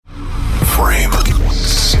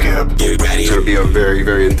Get ready. It's going to be a very,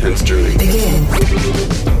 very intense journey. Begin.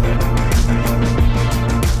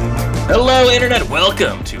 Hello, Internet.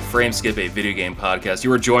 Welcome to Frameskip, a video game podcast.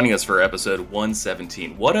 You are joining us for episode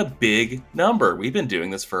 117. What a big number. We've been doing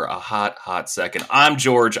this for a hot second. I'm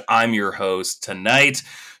George. I'm your host. Tonight,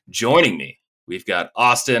 joining me, we've got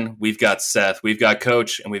Austin, we've got Seth, we've got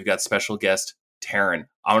Coach, and we've got special guest Taryn.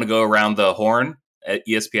 I want to go around the horn at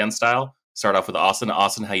ESPN style. Start off with Austin.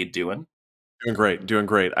 Austin, how you doing? Doing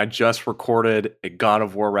great. I just recorded a God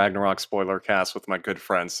of War Ragnarok spoiler cast with my good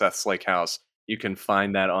friend Seth Slakehouse. You can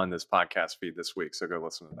find that on this podcast feed this week, so go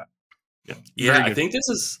listen to that. Yeah, I think this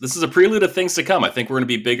is a prelude of things to come. I think we're going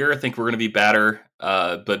to be bigger. I think we're going to be badder,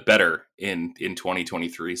 but better in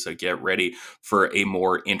 2023. So get ready for a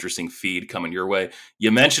more interesting feed coming your way.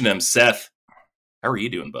 You mentioned him, Seth. How are you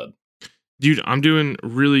doing, bud? Dude, I'm doing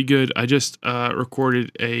really good. I just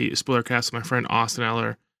recorded a spoiler cast with my friend Austin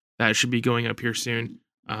Eller. That should be going up here soon.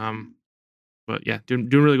 But yeah, doing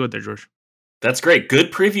really good there, George. That's great.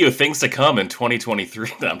 Good preview of things to come in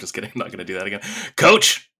 2023. No, I'm just kidding. I'm not going to do that again.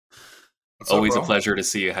 Coach, always a pleasure to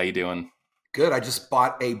see you. How you doing? Good. I just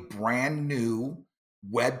bought a brand new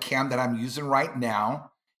webcam that I'm using right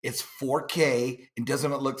now. It's 4K. And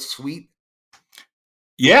doesn't it look sweet?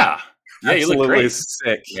 Yeah. Yeah, you look great.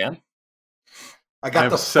 Sick, man.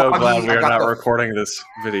 I'm so glad we are not recording this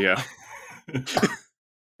video.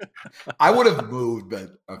 I would have moved, but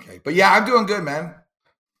okay. But yeah, I'm doing good, man.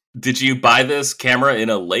 Did you buy this camera in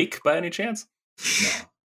a lake by any chance? No.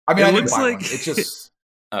 I mean, It I didn't looks buy like- one. It's just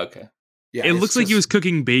Okay. yeah. It it's looks like he just- was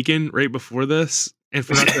cooking bacon right before this and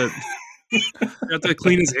forgot to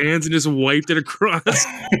clean his hands and just wiped it across.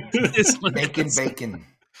 It's like- bacon.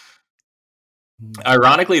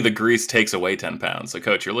 Ironically, the grease takes away 10 pounds. So,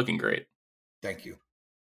 Coach, you're looking great. Thank you.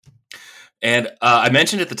 And I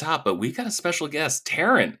mentioned at the top, but we've got a special guest,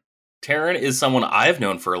 Taryn. Taryn is someone I've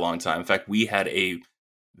known for a long time. In fact, we had a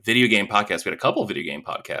video game podcast. We had a couple of video game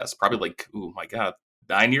podcasts, probably like, oh my God,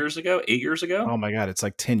 8 years ago? Oh my God, it's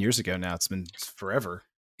like 10 years ago now. It's been forever.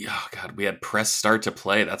 Oh God, we had Press Start to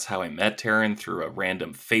Play. That's how I met Taryn, through a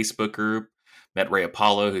random Facebook group. Met Ray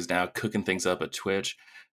Apollo, who's now cooking things up at Twitch.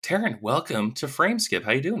 Taryn, welcome to Frameskip.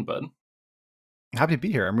 How you doing, bud? Happy to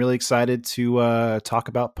be here. I'm really excited to talk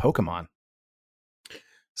about Pokemon.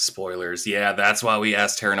 Spoilers. Yeah, that's why we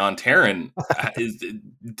asked Taryn on. Taryn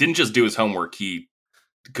didn't just do his homework. He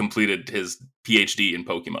completed his PhD in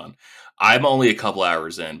Pokemon. I'm only a couple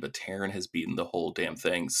hours in, but Taryn has beaten the whole damn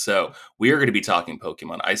thing. So we are going to be talking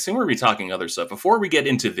Pokemon. I assume we're going to be talking other stuff. Before we get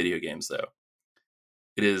into video games, though,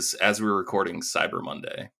 it is, as we're recording, Cyber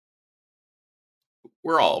Monday.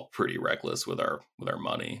 We're all pretty reckless with our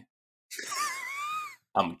money.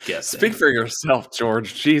 I'm guessing. Speak for yourself,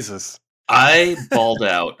 George. Jesus. I balled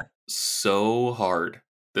out so hard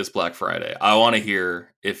this Black Friday. I want to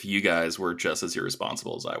hear if you guys were just as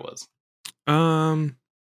irresponsible as I was.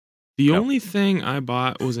 The only thing I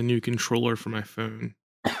bought was a new controller for my phone.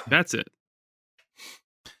 That's it.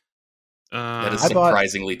 That is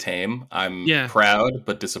surprisingly tame. I'm proud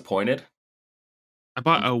but disappointed. I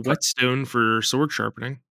bought a whetstone for sword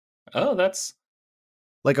sharpening. Oh, that's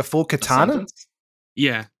like a full katana?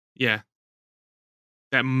 Yeah.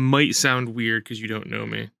 That might sound weird because you don't know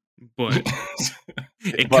me, but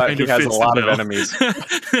but he has a lot of enemies.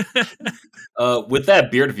 With that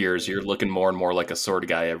beard of yours, you're looking more and more like a sword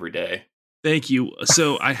guy every day. Thank you.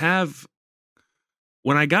 So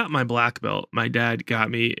when I got my black belt, my dad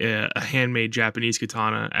got me a handmade Japanese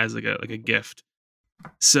katana as like a gift.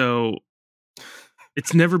 So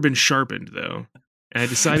it's never been sharpened though. And I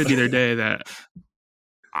decided the other day that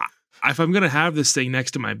if I'm going to have this thing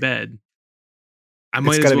next to my bed, I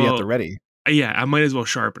might as well be at the ready. Yeah, I might as well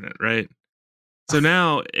sharpen it, right? So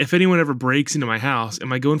now, if anyone ever breaks into my house,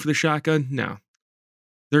 am I going for the shotgun? No.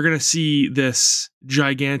 They're going to see this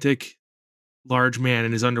gigantic, large man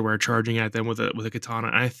in his underwear charging at them with a katana.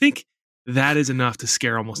 And I think that is enough to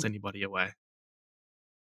scare almost anybody away.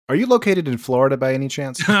 Are you located in Florida by any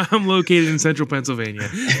chance? I'm located in central Pennsylvania.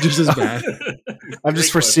 Just as bad. I'm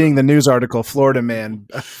just foreseeing the news article, Florida man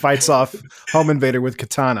fights off home invader with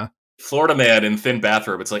katana. Florida man in thin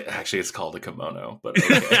bathrobe. It's like, actually, it's called a kimono, but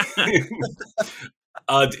okay.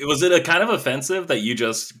 Was it a kind of offensive that you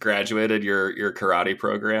just graduated your karate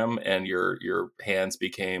program and your hands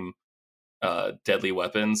became deadly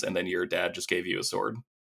weapons, and then your dad just gave you a sword?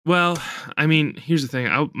 Well, I mean, here's the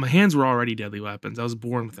thing. My hands were already deadly weapons. I was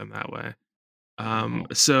born with them that way.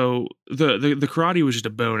 So the karate was just a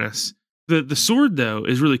bonus. The sword though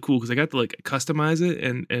is really cool because I got to like customize it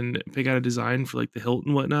and pick out a design for like the hilt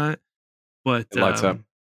and whatnot. But it lights up.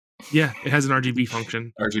 Yeah, it has an RGB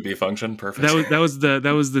function. RGB function, perfect. That was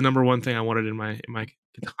the number one thing I wanted in my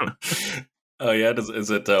katana. Oh yeah, is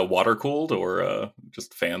it water cooled or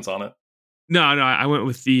just fans on it? No, I went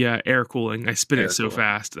with the air cooling. I spin Air it so cooling.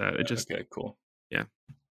 fast that it just Okay, cool.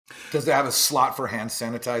 Does it have a slot for hand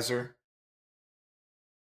sanitizer?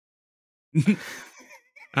 I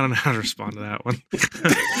don't know how to respond to that one.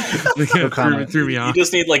 No comment. threw me You off.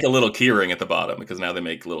 just need like a little key ring at the bottom because now they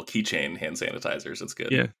make little keychain hand sanitizers. It's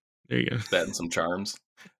good. Yeah, there you go. That and some charms.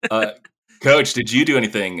 Coach, did you do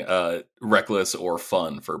anything reckless or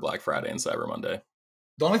fun for Black Friday and Cyber Monday?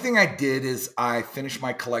 The only thing I did is I finished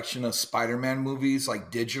my collection of Spider-Man movies,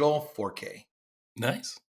 like digital 4K.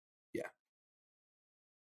 Nice.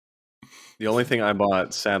 The only thing I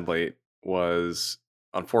bought, sadly, was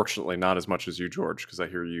unfortunately not as much as you, George, because I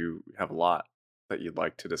hear you have a lot that you'd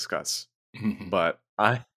like to discuss. But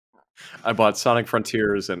I bought Sonic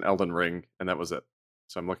Frontiers and Elden Ring, and that was it.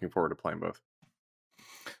 So I'm looking forward to playing both.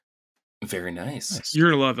 Very nice. You're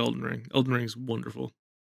gonna love Elden Ring. Elden Ring's wonderful.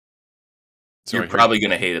 So You're probably going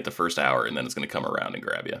to hate it the first hour, and then it's going to come around and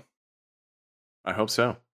grab you. I hope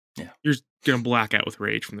so. You're gonna black out with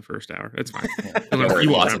rage from the first hour. That's fine. Don't worry, You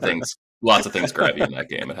won't lots of remember. things grab you in that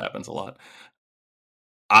game. It happens a lot.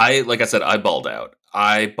 Like I said, I balled out.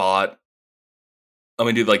 I'm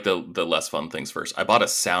gonna do like the less fun things first. I bought a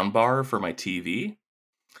sound bar for my TV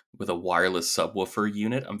with a wireless subwoofer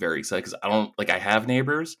unit. I'm very excited because I have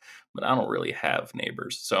neighbors, but I don't really have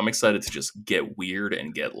neighbors. So I'm excited to just get weird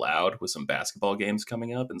and get loud with some basketball games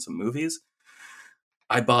coming up and some movies.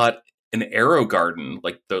 I bought an Arrow Garden,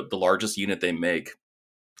 like the largest unit they make,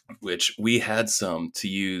 which we had some to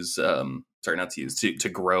use. To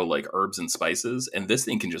grow like herbs and spices, and this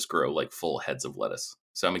thing can just grow like full heads of lettuce.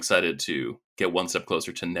 So I'm excited to get one step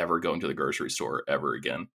closer to never going to the grocery store ever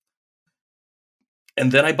again.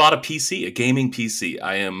 And then I bought a PC, a gaming PC.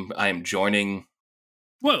 I am joining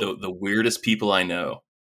Whoa! the weirdest people I know,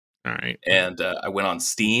 All right. and I went on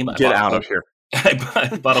Steam. Get out of here.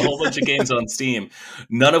 I bought a whole bunch of games on Steam,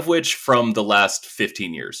 none of which from the last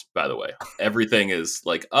 15 years, by the way. Everything is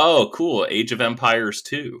like, oh, cool, Age of Empires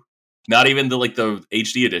 2. Not even the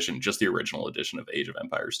HD edition, just the original edition of Age of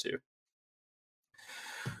Empires 2.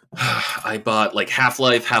 I bought like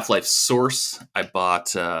Half-Life Source. I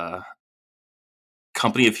bought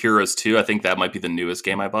Company of Heroes 2. I think that might be the newest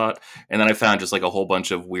game I bought. And then I found just like a whole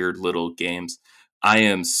bunch of weird little games. I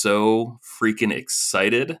am so freaking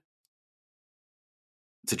excited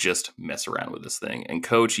to just mess around with this thing. And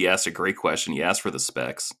Coach, he asked a great question. He asked for the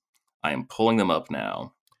specs. I am pulling them up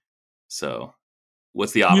now. So,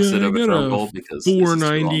 what's the opposite of a drum roll? Because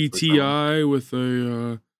 490 Ti with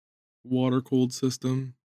a water cooled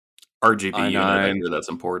system. RGB unit. I hear that's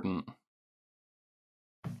important.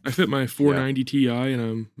 I fit my 490 Ti in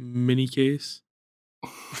a mini case.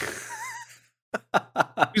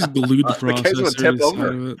 Just glued the processor to the side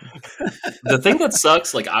of it. The thing that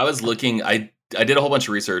sucks, like I was looking, I did a whole bunch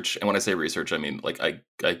of research, and when I say research, I mean like I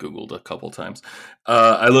Googled a couple times.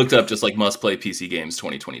 I looked up just like must play PC games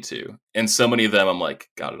 2022, and so many of them I'm like,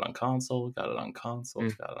 got it on console, got it on console,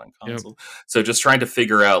 got it on console. Yep. So just trying to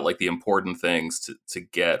figure out like the important things to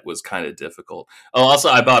get was kind of difficult. Oh, also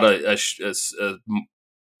I bought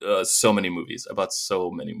so many movies. I bought so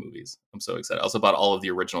many movies. I'm so excited. I also bought all of the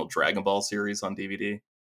original Dragon Ball series on DVD.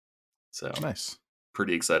 So nice.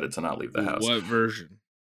 Pretty excited to not leave the house. What version?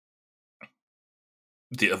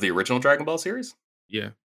 Of the original Dragon Ball series? Yeah.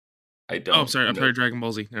 I don't. Oh, sorry. I'm sorry. Dragon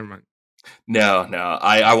Ball Z. Never mind. No.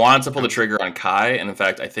 I wanted to pull the trigger on Kai, and in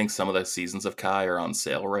fact, I think some of the seasons of Kai are on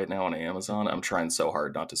sale right now on Amazon. I'm trying so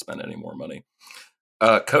hard not to spend any more money.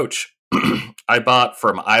 Coach, I bought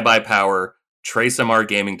from iBuyPower Trace MR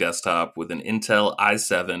gaming desktop with an Intel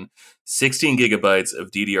i7, 16 gigabytes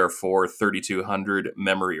of DDR4 3200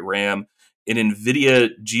 memory RAM, an NVIDIA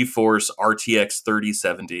GeForce RTX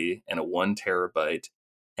 3070, and a 1 terabyte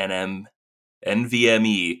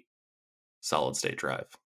NVMe solid state drive.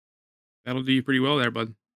 That'll do you pretty well there,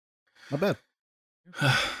 bud. Not bad.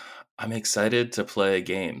 I'm excited to play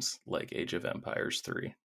games like Age of Empires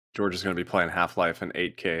 3. George is going to be playing Half-Life in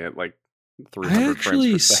 8K at like 300 I frames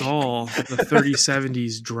actually per second. saw the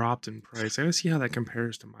 3070s dropped in price. I gotta see how that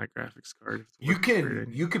compares to my graphics card. You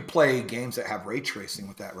could play games that have ray tracing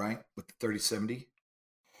with that, right? With the 3070.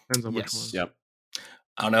 Depends on which one. Yep.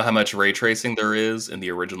 I don't know how much ray tracing there is in the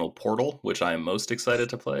original Portal, which I am most excited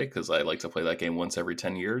to play because I like to play that game once every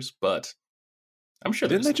 10 years. But I'm sure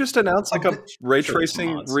Didn't they just announce like a ray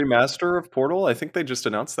tracing remaster of Portal? I think they just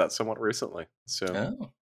announced that somewhat recently.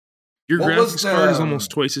 So. Your graphics card is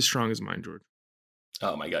almost twice as strong as mine, George.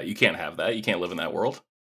 Oh my god, you can't have that. You can't live in that world.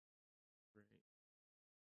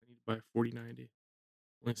 I need to buy 4090.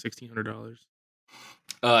 Only $1,600.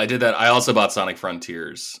 I did that. I also bought Sonic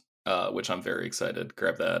Frontiers which I'm very excited.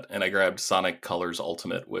 Grab that. And I grabbed Sonic Colors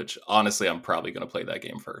Ultimate, which honestly I'm probably going to play that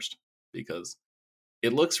game first because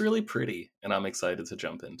it looks really pretty and I'm excited to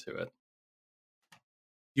jump into it.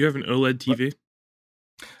 You have an OLED TV?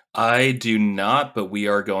 I do not, but we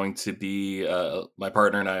are going to be, my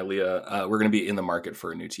partner and I, Leah, we're going to be in the market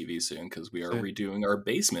for a new TV soon because we are redoing our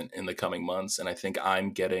basement in the coming months. And I think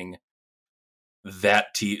I'm getting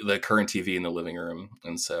the current TV in the living room.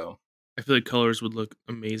 And so I feel like colors would look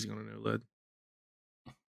amazing on an OLED.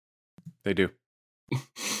 They do.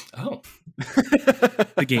 Oh.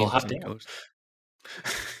 The game. Colors.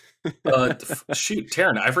 Shoot,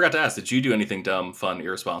 Taryn, I forgot to ask, did you do anything dumb, fun,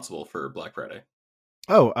 irresponsible for Black Friday?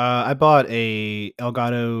 Oh, I bought a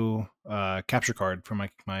Elgato capture card for my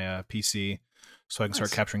PC, so I can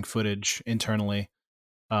start capturing footage internally.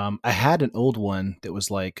 I had an old one that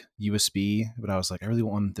was like USB, but I was like, I really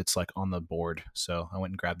want one that's like on the board, so I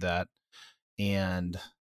went and grabbed that. And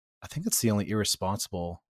I think that's the only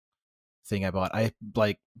irresponsible thing I bought. I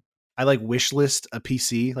wish list a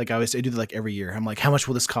PC. Like I do that like every year. I'm like, how much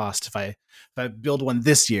will this cost if I build one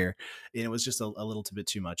this year? And it was just a little bit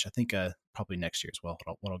too much. I think probably next year as well.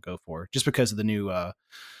 What I'll go for, just because of the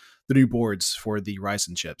new boards for the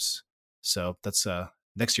Ryzen chips. So that's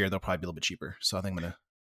next year they'll probably be a little bit cheaper. So I think I'm gonna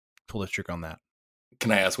pull the trigger on that.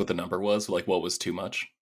 Can I ask what the number was? Like, what was too much?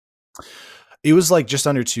 It was like just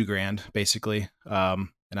under $2,000 basically.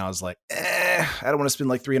 And I was like, I don't want to spend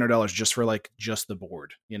like $300 just for like just the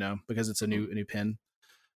board, because it's a new pin,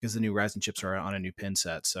 because the new Ryzen chips are on a new pin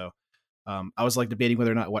set. So I was like debating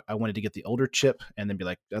whether or not I wanted to get the older chip and then be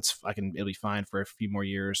like, it'll be fine for a few more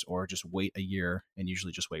years, or just wait a year and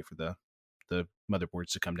usually just wait for the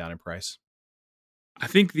motherboards to come down in price. I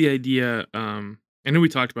think the idea, I know we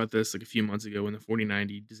talked about this like a few months ago when the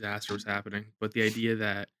 4090 disaster was happening, but the idea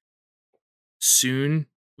that soon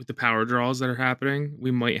with the power draws that are happening, we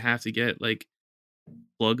might have to get like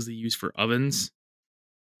plugs they use for ovens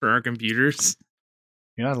for our computers.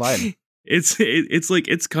 You're not lying. It's like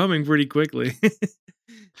it's coming pretty quickly.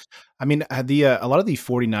 I mean, a lot of the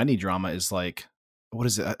 4090 drama is like, what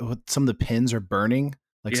is it? Some of the pins are burning,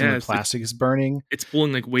 like some of the plastic is burning. It's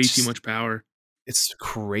pulling like way too much power. It's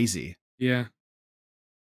crazy. Yeah,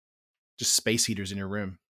 just space heaters in your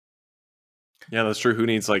room. Yeah, that's true. Who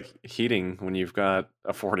needs like heating when you've got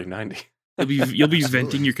a 4090? You'll be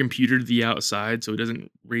venting your computer to the outside so it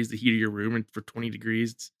doesn't raise the heat of your room for 20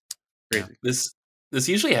 degrees. It's crazy. Yeah. This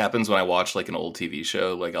usually happens when I watch like an old TV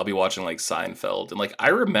show. Like I'll be watching like Seinfeld, and like I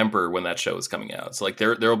remember when that show was coming out. So like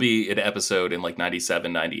there'll be an episode in like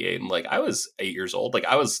 97, 98, and like I was 8 years old. Like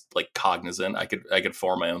I was like cognizant. I could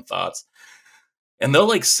form my own thoughts. And they'll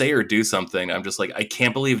like say or do something. I'm just like, I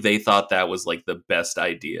can't believe they thought that was like the best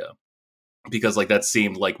idea. Because like that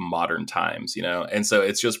seemed like modern times, and so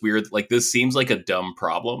it's just weird. Like this seems like a dumb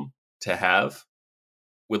problem to have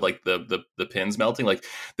with like the pins melting. Like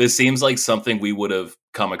this seems like something we would have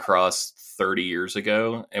come across 30 years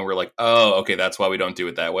ago, and we're like, oh, okay, that's why we don't do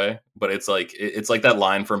it that way. But it's like that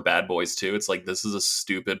line from Bad Boys 2. It's like, this is a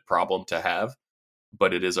stupid problem to have,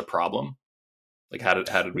 but it is a problem. Like how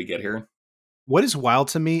did we get here? What is wild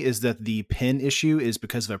to me is that the pin issue is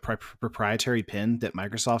because of a proprietary pin that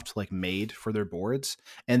Microsoft like made for their boards.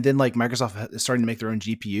 And then like Microsoft is starting to make their own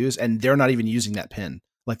GPUs and they're not even using that pin.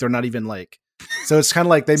 Like they're not even like, so it's kind of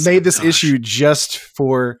like they made this issue just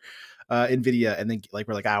for NVIDIA. And then like,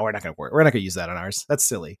 we're like, we're not going to work. We're not going to use that on ours. That's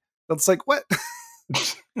silly. That's like, what?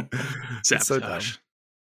 So dumb.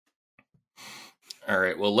 All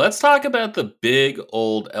right. Well, let's talk about the big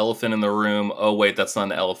old elephant in the room. Oh, wait, that's not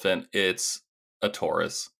an elephant. It's a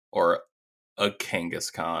Taurus or a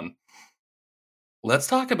Kangaskhan. Let's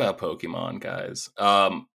talk about Pokemon, guys.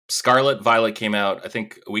 Scarlet Violet came out, I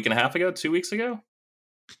think, a week and a half ago, 2 weeks ago.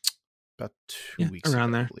 About 2 weeks around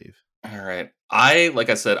ago, there. I believe. All right. Like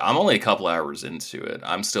I said, I'm only a couple hours into it.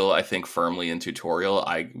 I'm still, I think, firmly in tutorial.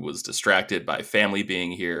 I was distracted by family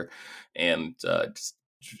being here and just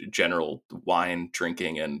general wine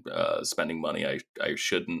drinking and spending money I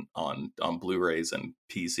shouldn't on Blu-rays and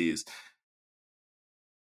PCs.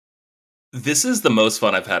 This is the most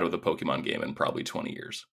fun I've had with a Pokemon game in probably 20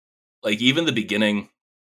 years. Like even the beginning,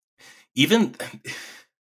 this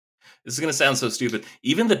is going to sound so stupid.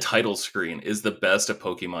 Even the title screen is the best a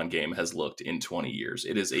Pokemon game has looked in 20 years.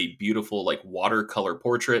 It is a beautiful like watercolor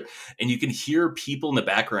portrait, and you can hear people in the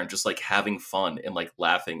background just like having fun and like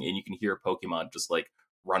laughing, and you can hear Pokemon just like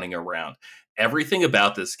running around. Everything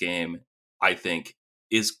about this game, I think,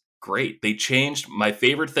 is great. They changed my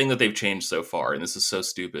favorite thing that they've changed so far, and this is so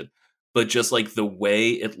stupid. but just like the way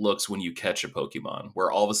it looks when you catch a Pokemon,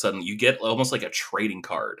 where all of a sudden you get almost like a trading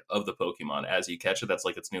card of the Pokemon as you catch it. That's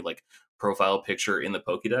like its new like profile picture in the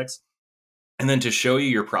Pokédex. And then to show you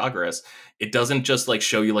your progress, it doesn't just like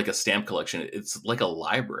show you like a stamp collection. It's like a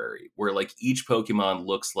library where like each Pokemon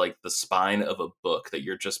looks like the spine of a book that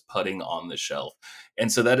you're just putting on the shelf.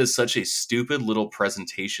 And so that is such a stupid little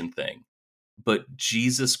presentation thing. But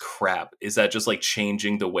Jesus crap, is that just like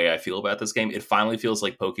changing the way I feel about this game? It finally feels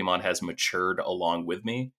like Pokemon has matured along with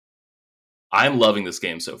me. I'm loving this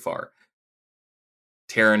game so far.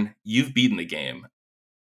 Taryn, you've beaten the game.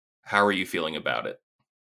 How are you feeling about it?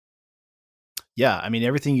 Yeah, I mean,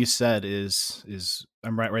 everything you said is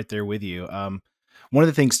I'm right there with you. One of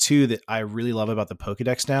the things too that I really love about the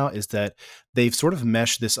Pokédex now is that they've sort of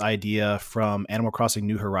meshed this idea from Animal Crossing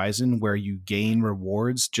New Horizon, where you gain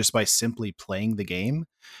rewards just by simply playing the game.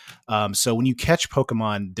 So when you catch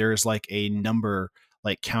Pokemon, there's like a number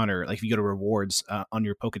like counter. Like if you go to rewards on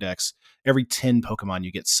your Pokédex, every 10 Pokemon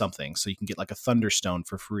you get something. So you can get like a Thunderstone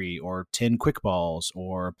for free, or 10 Quick Balls,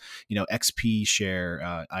 or XP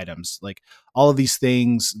share items. Like all of these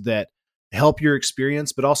things that help your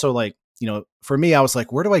experience, but also like, for me, I was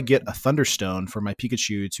like, where do I get a Thunderstone for my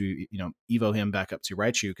Pikachu to, evo him back up to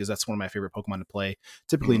Raichu? Because that's one of my favorite Pokemon to play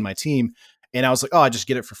typically in my team. And I was like, oh, I just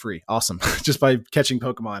get it for free. Awesome. Just by catching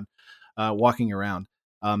Pokemon, walking around.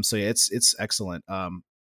 So yeah, it's excellent.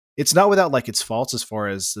 It's not without like its faults as far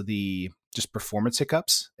as the just performance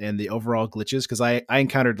hiccups and the overall glitches. Cause I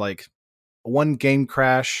encountered like one game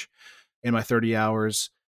crash in my 30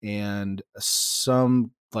 hours and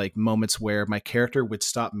some like moments where my character would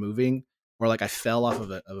stop moving, or like I fell off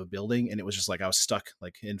of a building and it was just like I was stuck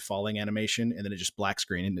like in falling animation, and then it just black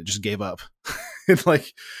screen and it just gave up.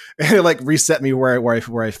 it reset me where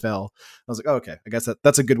I fell. I was like, oh, okay, I guess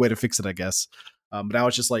that's a good way to fix it, I guess. But I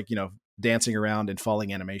was just like, dancing around and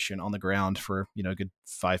falling animation on the ground for a good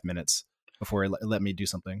 5 minutes before it let me do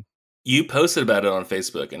something. You posted about it on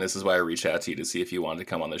Facebook, and this is why I reached out to you to see if you wanted to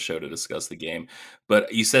come on the show to discuss the game.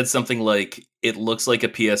 But you said something like, it looks like a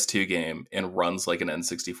PS2 game and runs like an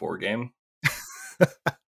N64 game.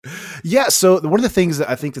 Yeah, so one of the things that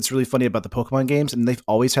I think that's really funny about the Pokemon games, and they've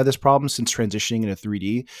always had this problem since transitioning into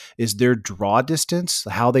 3D, is their draw distance,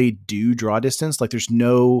 how they do draw distance. Like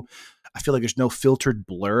I feel like there's no filtered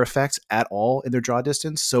blur effects at all in their draw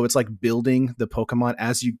distance. So it's like building the Pokemon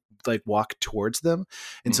as you like walk towards them.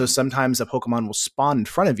 And so sometimes a Pokemon will spawn in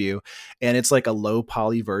front of you and it's like a low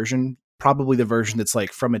poly version, probably the version that's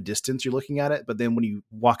like from a distance you're looking at it. But then when you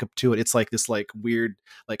walk up to it, it's like this like weird,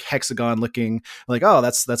 like hexagon looking, like, oh,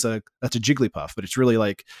 that's a Jigglypuff, but it's really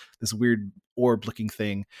like this weird orb looking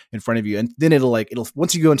thing in front of you. And then it'll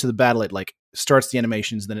once you go into the battle, it like starts the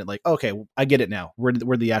animations. Then it like, okay, I get it now. We're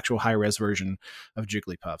the actual high res version of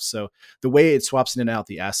Jigglypuff. So the way it swaps in and out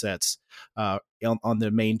the assets on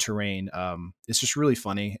the main terrain, it's just really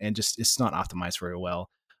funny, and just it's not optimized very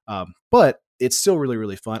well. But it's still really,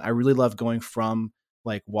 really fun. I really love going from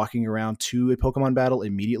like walking around to a Pokemon battle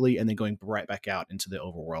immediately and then going right back out into the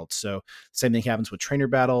overworld. So same thing happens with trainer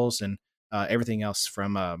battles and everything else,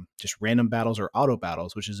 from just random battles or auto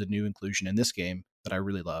battles, which is a new inclusion in this game that I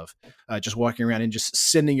really love. Just walking around and just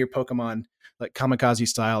sending your Pokemon like kamikaze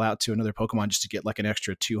style out to another Pokemon just to get like an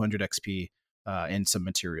extra 200 XP and some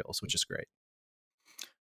materials, which is great.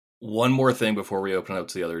 One more thing before we open up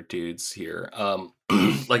to the other dudes here.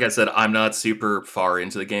 Like I said, I'm not super far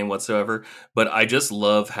into the game whatsoever, but I just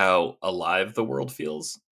love how alive the world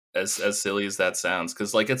feels, as silly as that sounds,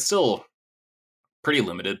 because like it's still pretty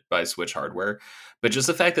limited by Switch hardware, but just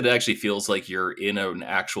the fact that it actually feels like you're in an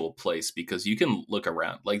actual place, because you can look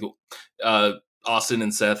around. Like Austin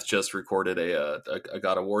and Seth just recorded a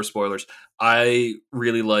God of War spoilers. I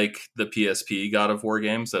really like the PSP God of War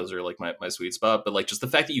games. Those are like my sweet spot. But like just the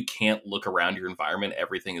fact that you can't look around your environment,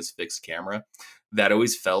 everything is fixed camera, that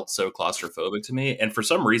always felt so claustrophobic to me. And for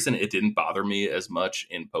some reason, it didn't bother me as much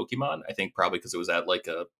in Pokemon. I think probably because it was at like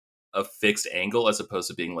a fixed angle as opposed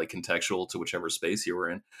to being like contextual to whichever space you were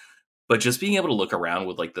in. But just being able to look around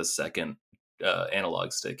with like the second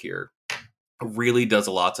analog stick here really does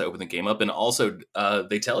a lot to open the game up. And also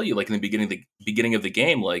they tell you like in the beginning of the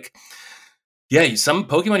game, like, yeah, some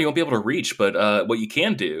Pokemon you won't be able to reach, but what you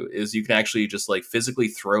can do is you can actually just like physically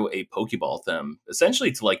throw a Pokeball at them,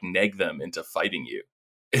 essentially to like neg them into fighting you.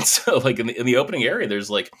 And so like in the opening area, there's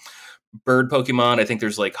like bird Pokemon. I think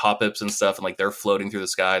there's like Hoppips and stuff, and like they're floating through the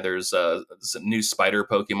sky. There's a new spider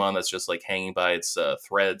Pokemon that's just like hanging by its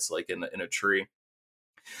threads, like in a tree.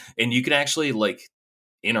 And you can actually like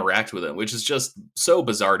interact with them, which is just so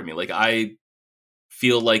bizarre to me. Like I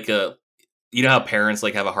feel like you know how parents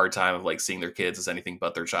like have a hard time of like seeing their kids as anything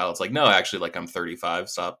but their child. It's like, no, actually, like I'm 35.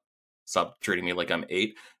 Stop Stop treating me like I'm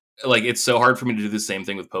 8. Like, it's so hard for me to do the same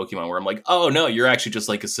thing with Pokemon, where I'm like, oh no, you're actually just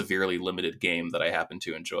like a severely limited game that I happen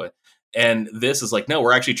to enjoy. And this is like, no,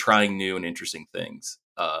 we're actually trying new and interesting things.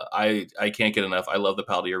 I can't get enough. I love the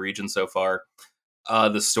Paldea region so far.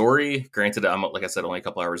 The story, granted, I'm like I said, only a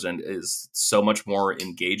couple hours in, is so much more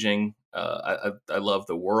engaging. I love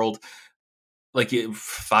the world. Like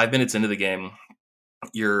 5 minutes into the game,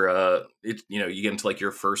 you get into like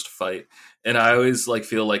your first fight, and I always like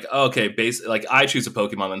feel like, oh, okay, like I choose a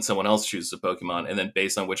Pokemon, then someone else chooses a Pokemon, and then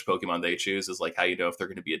based on which Pokemon they choose is like how you know if they're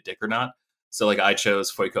going to be a dick or not. So like I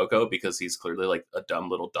chose Fuecoco because he's clearly like a dumb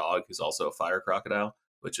little dog who's also a fire crocodile,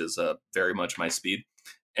 which is very much my speed.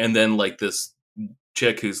 And then like this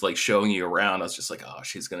chick who's like showing you around, I was just like, oh,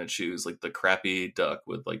 she's gonna choose like the crappy duck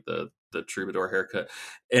with like the troubadour haircut,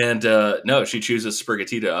 and no, she chooses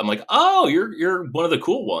Sprigatito. I'm like, oh, you're one of the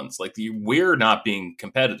cool ones. Like we're not being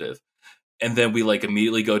competitive. And then we like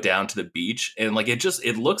immediately go down to the beach, and like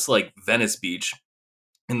it looks like Venice Beach,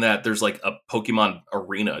 in that there's like a Pokemon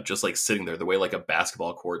arena just like sitting there, the way like a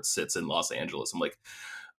basketball court sits in Los Angeles. I'm like,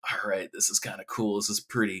 all right, this is kind of cool. This is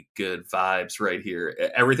pretty good vibes right here.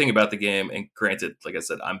 Everything about the game, and granted, like I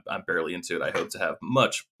said, I'm barely into it. I hope to have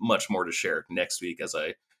much more to share next week as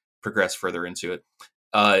I progress further into it.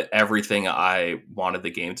 Everything I wanted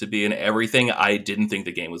the game to be, and everything I didn't think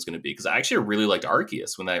the game was going to be, because I actually really liked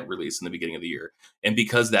Arceus when that released in the beginning of the year, and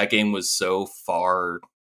because that game was so far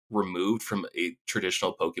removed from a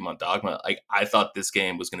traditional Pokemon dogma, like I thought this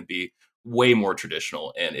game was going to be way more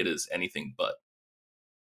traditional, and it is anything but.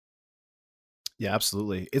 Yeah,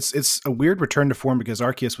 absolutely. It's a weird return to form because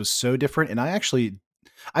Arceus was so different, and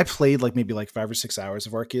I played like maybe like 5 or 6 hours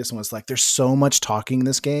of Arceus and was like, there's so much talking in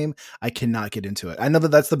this game. I cannot get into it. I know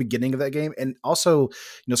that that's the beginning of that game. And also,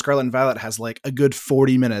 Scarlet and Violet has like a good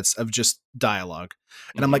 40 minutes of just dialogue.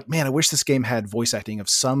 And I'm like, man, I wish this game had voice acting of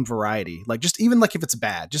some variety. Like just even like if it's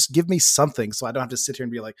bad, just give me something so I don't have to sit here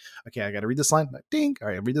and be like, okay, I got to read this line. Like, ding. All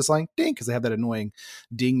right, read this line. Ding. Because they have that annoying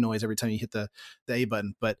ding noise every time you hit the A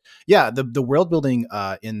button. But yeah, the world building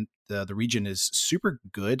in the region is super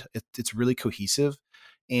good. It's really cohesive.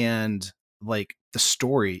 And like the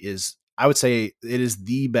story is, I would say it is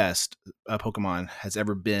the best Pokemon has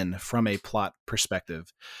ever been from a plot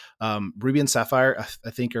perspective. Ruby and Sapphire, I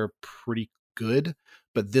think, are pretty good,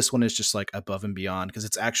 but this one is just like above and beyond because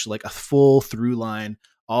it's actually like a full through line.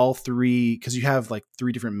 All three, because you have like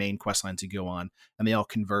 3 different main quest lines you go on, and they all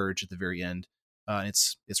converge at the very end.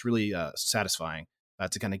 It's really satisfying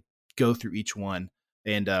to kind of go through each one,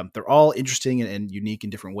 and they're all interesting and unique in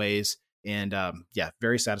different ways. And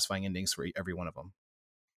very satisfying endings for every one of them.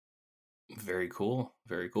 Very cool.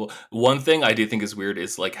 Very cool. One thing I do think is weird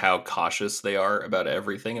is like how cautious they are about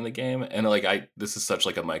everything in the game. And like this is such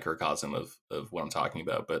like a microcosm of what I'm talking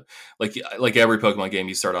about. But like every Pokemon game,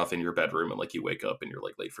 you start off in your bedroom and like you wake up and you're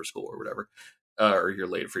like late for school or whatever. Or you're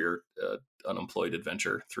late for your unemployed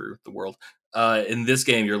adventure through the world. In this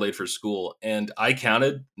game, you're late for school. And I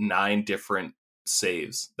counted 9 different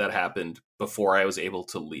saves that happened before I was able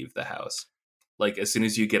to leave the house. Like as soon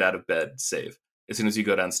as you get out of bed, save. As soon as you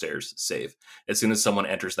go downstairs, save. As soon as someone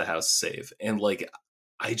enters the house, save. And like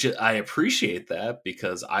I appreciate that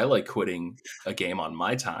because I like quitting a game on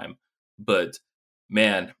my time. But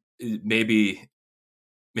man, maybe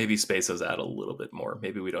space those out a little bit more.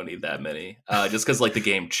 Maybe we don't need that many. Just because like the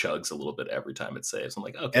game chugs a little bit every time it saves. I'm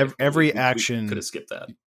like, okay, every action could have skipped that.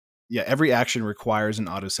 Yeah, every action requires an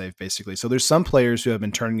autosave, basically. So there's some players who have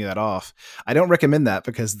been turning that off. I don't recommend that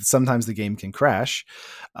because sometimes the game can crash.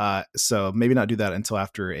 So maybe not do that until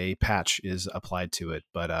after a patch is applied to it.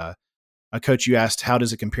 But Coach, you asked, how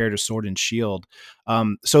does it compare to Sword and Shield?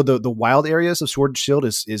 So the wild areas of Sword and Shield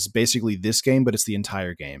is basically this game, but it's the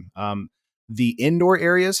entire game. The indoor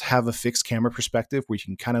areas have a fixed camera perspective where you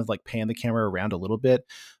can kind of like pan the camera around a little bit,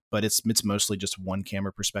 but it's mostly just one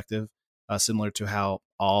camera perspective. Similar to how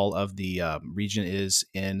all of the region is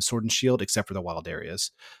in Sword and Shield, except for the wild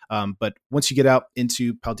areas. But once you get out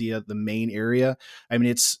into Paldea, the main area, I mean,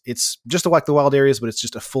 it's just like the wild areas, but it's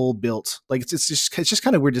just a full built. Like it's just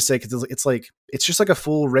kind of weird to say because it's just like a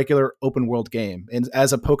full regular open world game. And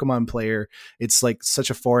as a Pokemon player, it's like such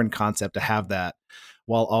a foreign concept to have that,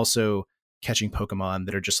 while also catching Pokemon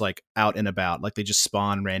that are just like out and about, like they just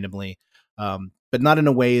spawn randomly. But not in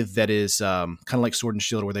a way that is kind of like Sword and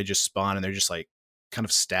Shield where they just spawn and they're just like kind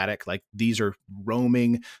of static. Like these are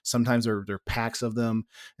roaming. Sometimes they're packs of them.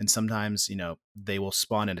 And sometimes, they will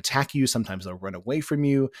spawn and attack you. Sometimes they'll run away from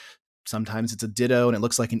you. Sometimes it's a Ditto and it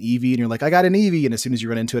looks like an Eevee and you're like, I got an Eevee. And as soon as you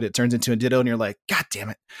run into it, it turns into a Ditto and you're like, God damn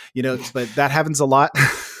it. But that happens a lot.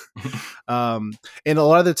 And a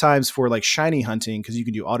lot of the times for like shiny hunting, because you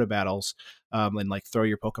can do auto battles, and like throw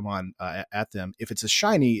your Pokemon at them. If it's a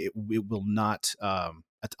shiny, it will not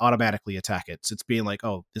automatically attack it. So it's being like,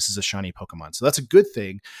 oh, this is a shiny Pokemon. So that's a good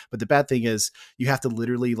thing. But the bad thing is you have to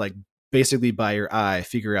literally like basically by your eye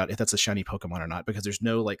figure out if that's a shiny Pokemon or not, because there's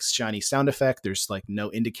no like shiny sound effect. There's like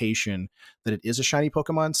no indication that it is a shiny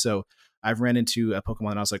Pokemon. So I've ran into a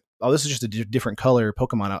Pokemon and I was like, oh, this is just a different color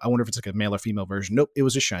Pokemon. I wonder if it's like a male or female version. Nope, it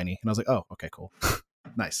was a shiny. And I was like, oh, okay, cool.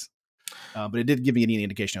 Nice. But it didn't give me any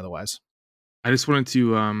indication otherwise. I just wanted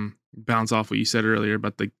to bounce off what you said earlier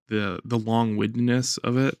about the long-windedness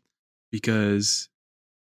of it, because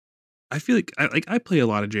I feel like I play a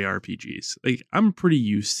lot of JRPGs. Like I'm pretty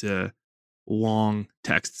used to long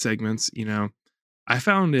text segments, you know. I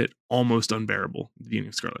found it almost unbearable at the beginning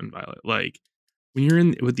of Scarlet and Violet. Like when you're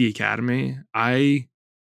in with the academy, I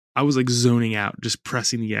was like zoning out, just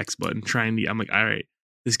pressing the X button, I'm like, all right,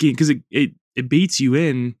 this game, because it baits you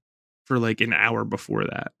in for like an hour before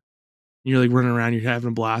that. You're like running around, you're having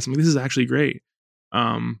a blast. I'm like, this is actually great.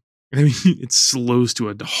 I mean, it slows to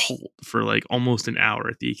a halt for like almost an hour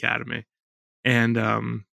at the academy, and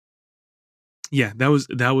yeah, that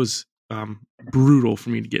was brutal for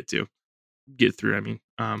me to get through. I mean,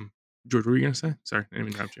 George, what were you gonna say? Sorry, I didn't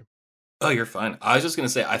mean to interrupt you. Oh, you're fine. I was just gonna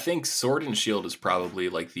say, I think Sword and Shield is probably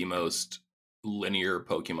like the most linear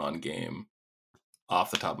Pokemon game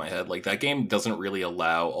off the top of my head. Like that game doesn't really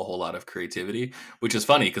allow a whole lot of creativity, which is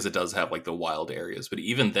funny because it does have like the wild areas, but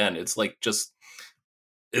even then it's just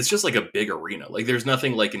like a big arena. Like there's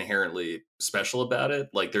nothing like inherently special about it.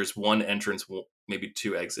 Like there's one entrance, maybe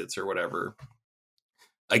 2 exits or whatever.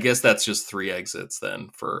 I guess that's just 3 exits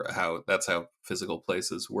then for how physical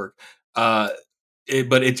places work. But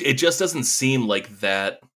it just doesn't seem like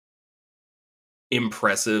that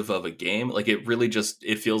impressive of a game. Like it really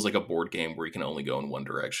it feels like a board game where you can only go in one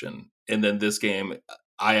direction. And then this game,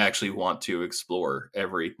 I actually want to explore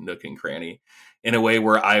every nook and cranny in a way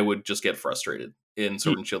where I would just get frustrated in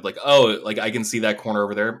Sword and Shield. Like, oh, like I can see that corner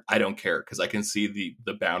over there. I don't care because I can see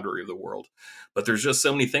the boundary of the world. But there's just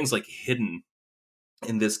so many things like hidden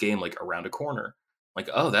in this game, like around a corner. Like,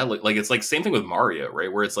 oh, that look like it's like same thing with Mario,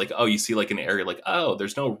 right? Where it's like, oh, you see like an area like, oh,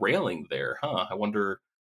 there's no railing there, huh? I wonder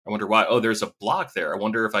why. Oh, there's a block there. I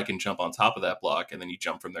wonder if I can jump on top of that block. And then you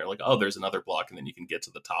jump from there. Like, oh, there's another block. And then you can get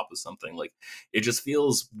to the top of something. Like, it just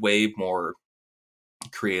feels way more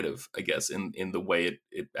creative, I guess, in the way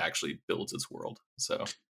it actually builds its world. So,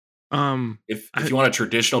 if you want a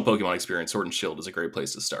traditional Pokemon experience, Sword and Shield is a great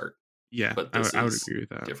place to start. Yeah, but I would agree with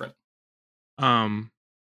that. Different.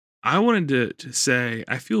 I wanted to say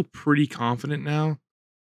I feel pretty confident now.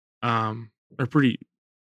 I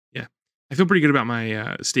feel pretty good about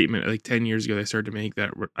my statement. Like 10 years ago, I started to make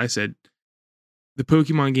that. I said, the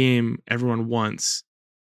Pokemon game everyone wants,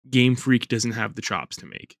 Game Freak doesn't have the chops to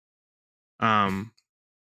make.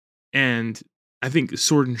 And I think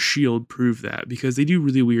Sword and Shield prove that, because they do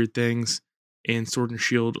really weird things in Sword and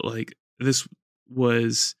Shield. Like this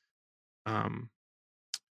was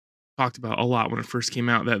talked about a lot when it first came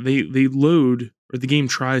out, that they load, or the game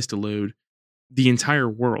tries to load, the entire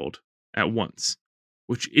world at once,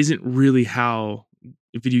 which isn't really how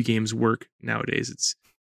video games work nowadays.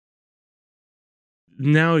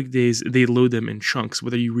 Nowadays they load them in chunks,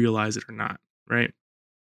 whether you realize it or not, right?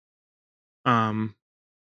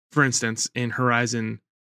 For instance, in Horizon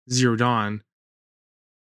Zero Dawn,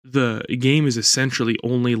 the game is essentially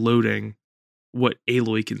only loading what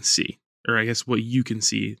Aloy can see, or I guess what you can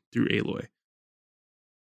see through Aloy.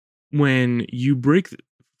 When you break,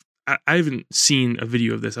 I haven't seen a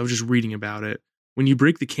video of this, I was just reading about it. When you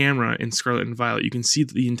break the camera in Scarlet and Violet, you can see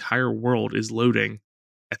that the entire world is loading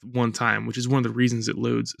at one time, which is one of the reasons it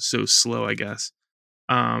loads so slow, I guess.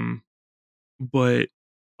 But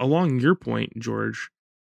along your point, George,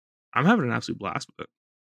 I'm having an absolute blast with it,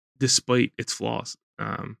 despite its flaws.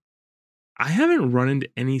 I haven't run into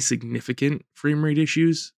any significant frame rate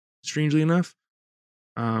issues, strangely enough.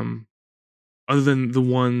 Other than the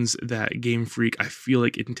ones that Game Freak, I feel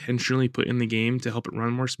like, intentionally put in the game to help it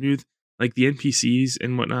run more smooth. Like the NPCs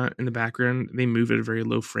and whatnot in the background, they move at a very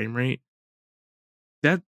low frame rate.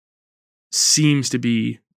 That seems to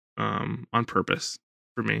be on purpose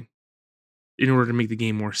for me, in order to make the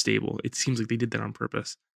game more stable. It seems like they did that on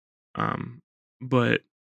purpose. But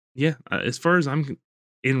yeah, as far as I'm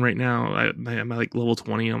in right now, I'm at like level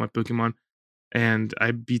 20 on my Pokemon, and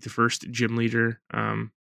I beat the first gym leader.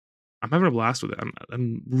 I'm having a blast with it.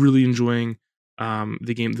 I'm really enjoying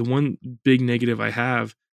the game. The one big negative I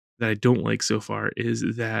have that I don't like so far is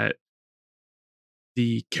that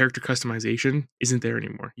the character customization isn't there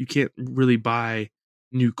anymore. You can't really buy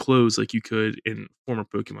new clothes like you could in former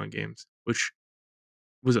Pokemon games, which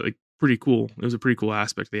was like pretty cool. It was a pretty cool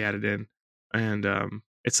aspect they added in. and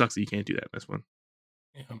it sucks that you can't do that in this one.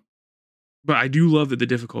 Yeah. But I do love that the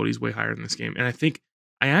difficulty is way higher in this game, and I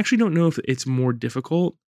actually don't know if it's more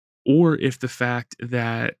difficult or if the fact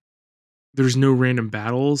that there's no random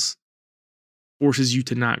battles forces you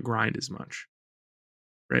to not grind as much,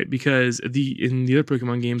 right? Because in the other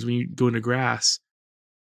Pokemon games, when you go into grass,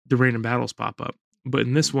 the random battles pop up. But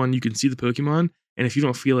in this one, you can see the Pokemon, and if you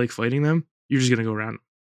don't feel like fighting them, you're just going to go around them.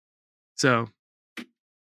 So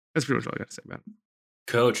that's pretty much all I got to say about it.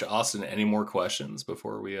 Coach Austin, any more questions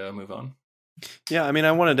before we move on? Yeah, I mean,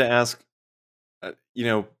 I wanted to ask, I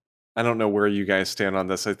don't know where you guys stand on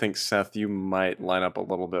this. I think, Seth, you might line up a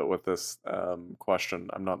little bit with this question.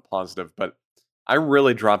 I'm not positive, but I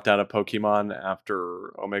really dropped out of Pokemon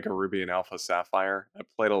after Omega Ruby and Alpha Sapphire. I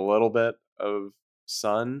played a little bit of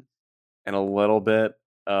Sun and a little bit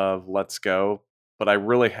of Let's Go, but I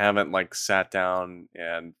really haven't sat down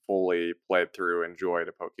and fully played through, enjoyed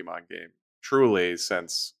a Pokemon game truly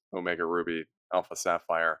since Omega Ruby, Alpha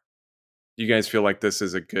Sapphire. Do you guys feel like this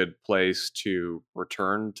is a good place to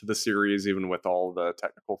return to the series, even with all the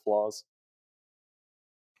technical flaws?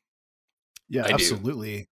 Yeah, I do.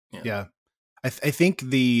 absolutely. Yeah. Yeah. I think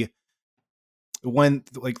the when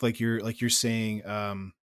like you're saying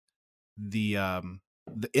the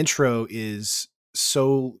intro is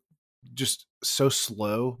so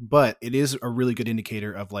slow, but it is a really good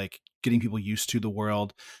indicator of getting people used to the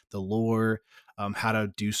world, the lore, how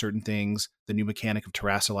to do certain things, the new mechanic of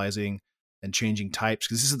terrestrializing and changing types,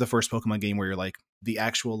 because this is the first Pokemon game where you're the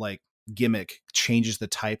actual gimmick changes the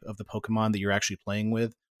type of the Pokemon that you're actually playing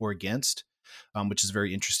with or against, which is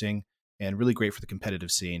very interesting and really great for the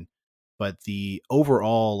competitive scene. But the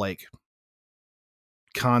overall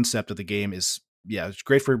concept of the game is, yeah, it's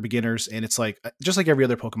great for beginners, and it's just like every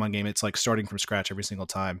other Pokemon game, it's starting from scratch every single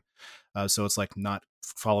time. So it's not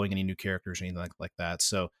following any new characters or anything like that.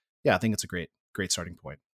 So yeah, I think it's a great starting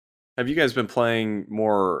point. Have you guys been playing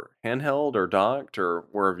more handheld or docked, or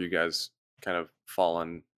where have you guys kind of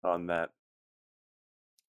fallen on that?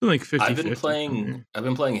 Like 50. I've been playing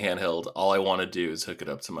handheld. All I want to do is hook it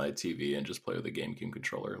up to my TV and just play with a GameCube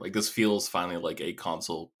controller. This feels finally like a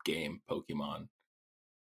console game Pokemon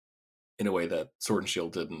in a way that Sword and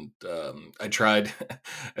Shield didn't. I tried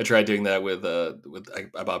doing that with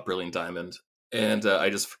I bought Brilliant Diamond, and I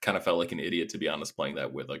just kind of felt like an idiot, to be honest, playing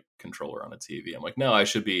that with a controller on a TV. I'm like, no, I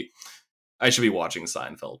should be watching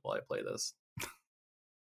Seinfeld while I play this.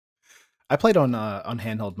 I played on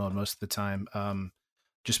handheld mode most of the time,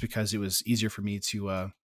 just because it was easier for me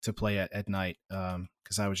to play at night,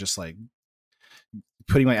 because I was just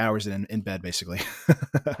putting my hours in bed basically.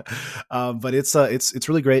 But it's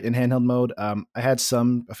really great in handheld mode. I had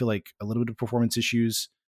I feel like a little bit of performance issues,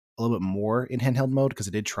 a little bit more in handheld mode because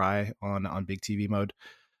I did try on big TV mode.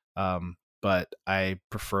 But I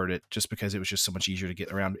preferred it just because it was just so much easier to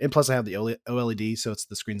get around. And plus I have the OLED, so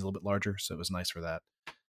the screen's a little bit larger, so it was nice for that.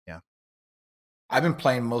 Yeah. I've been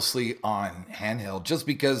playing mostly on handheld just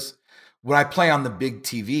because when I play on the big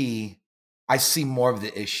TV, I see more of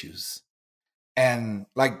the issues. And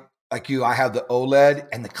like you, I have the OLED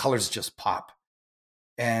and the colors just pop.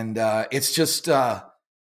 And it's just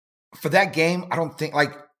for that game, I don't think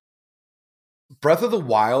Breath of the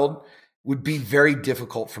Wild would be very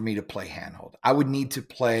difficult for me to play handheld. I would need to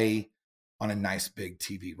play on a nice big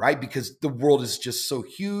TV, right? Because the world is just so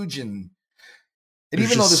huge, and even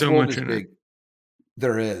though this world is big,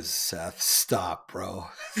 there is, Seth. Stop, bro.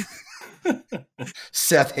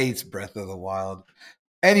 Seth hates Breath of the Wild.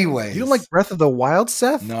 Anyway, you don't like Breath of the Wild,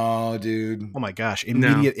 Seth? No, dude. Oh my gosh,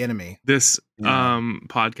 immediate enemy. This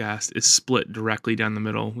podcast is split directly down the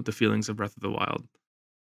middle with the feelings of Breath of the Wild.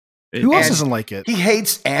 Who else doesn't like it? He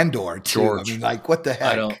hates Andor too. George. I mean, what the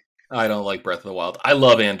heck? I don't like Breath of the Wild. I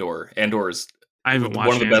love Andor. Andor is I haven't watched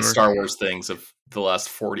one of the Andor. Best Star Wars things of the last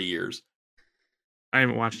 40 years. I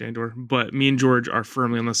haven't watched Andor, but me and George are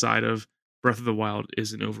firmly on the side of Breath of the Wild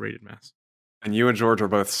is an overrated mess. And you and George are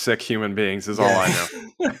both sick human beings, is all I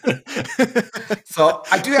know. So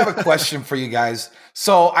I do have a question for you guys.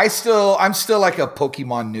 So I'm still like a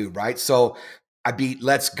Pokemon noob, right? So I beat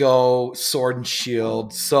Let's Go, Sword and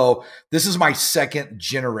Shield. So this is my second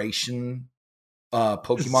generation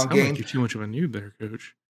Pokemon game. Like you're too much of a noob there,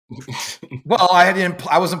 Coach. Well,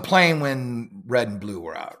 I wasn't playing when Red and Blue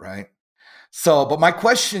were out, right? So, but my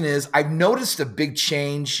question is, I've noticed a big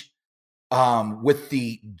change with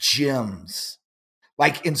the gyms.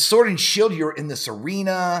 Like in Sword and Shield, you're in this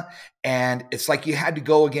arena, and it's like you had to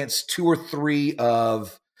go against 2 or 3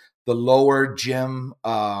 of the lower gym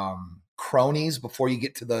cronies before you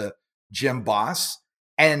get to the gym boss.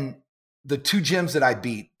 And the 2 gyms that I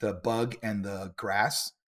beat, the bug and the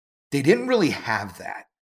grass, they didn't really have that.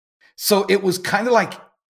 So it was kind of like,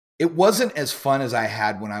 it wasn't as fun as I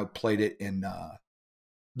had when I played it in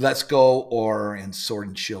Let's Go or in Sword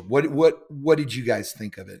and Shield. What did you guys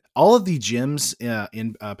think of it? All of the gyms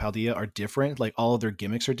in Paldea are different. Like all of their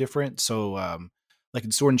gimmicks are different. So like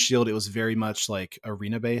in Sword and Shield, it was very much like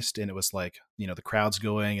arena based, and it was like, you know, the crowd's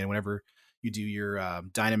going, and whenever you do your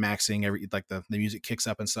Dynamaxing, like the music kicks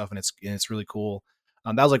up and stuff, and it's really cool.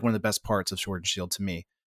 That was like one of the best parts of Sword and Shield to me.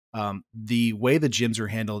 The way the gyms are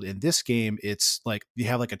handled in this game, it's like you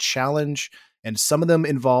have like a challenge, and some of them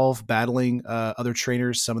involve battling other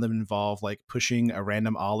trainers. Some of them involve like pushing a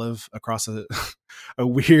random olive across a a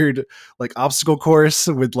weird like obstacle course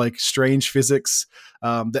with like strange physics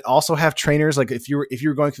that also have trainers. Like if you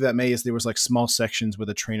were going through that maze, there was like small sections with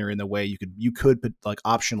a trainer in the way. You could like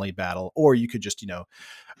optionally battle, or you could just, you know,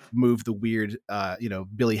 move the weird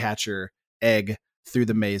Billy Hatcher egg through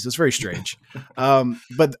the maze. It's very strange.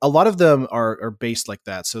 But a lot of them are based like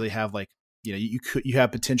that. So they have like, you know, you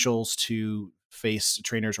have potentials to face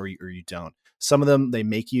trainers or you don't. Some of them they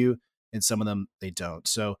make you, and some of them they don't.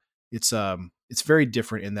 So it's very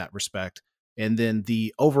different in that respect. And then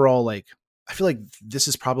the overall, like, I feel like this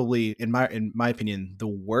is probably in my opinion the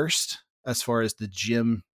worst as far as the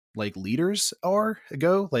gym like leaders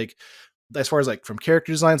go. Like as far as like from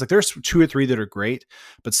character designs, like there's 2 or 3 that are great,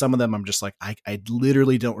 but some of them I'm just like, I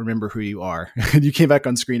literally don't remember who you are. And you came back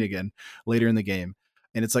on screen again later in the game,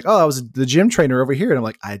 and it's like, oh, I was the gym trainer over here, and I'm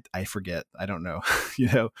like, I forget, I don't know, you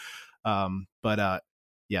know.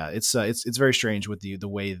 Yeah, it's very strange with the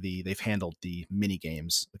way they've handled the mini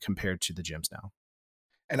games compared to the gyms now.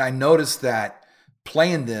 And I noticed that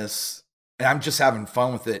playing this, and I'm just having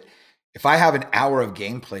fun with it, if I have an hour of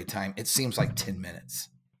gameplay time, it seems like 10 minutes.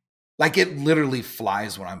 Like it literally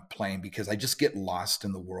flies when I'm playing because I just get lost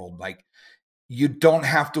in the world. Like you don't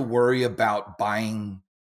have to worry about buying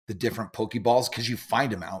the different Pokeballs because you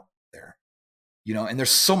find them out there, you know, and there's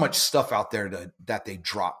so much stuff out there that they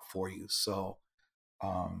drop for you. So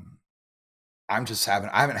I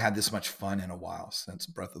haven't had this much fun in a while since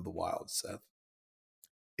Breath of the Wild, Seth.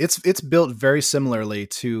 It's built very similarly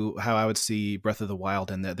to how I would see Breath of the Wild,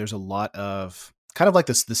 in that there's a lot of kind of like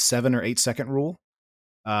the 7 or 8 second rule,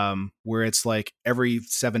 where it's like every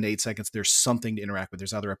 7 to 8 seconds there's something to interact with.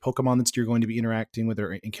 There's either a Pokemon that you're going to be interacting with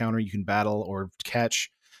or encounter you can battle or catch.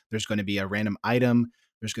 There's going to be a random item.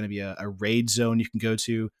 There's going to be a raid zone you can go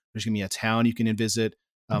to. There's going to be a town you can visit.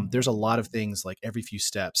 There's a lot of things like every few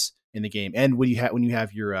steps in the game. And when you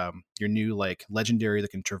have your new like legendary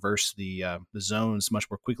that can traverse the zones much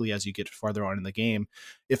more quickly as you get farther on in the game,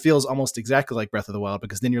 it feels almost exactly like Breath of the Wild,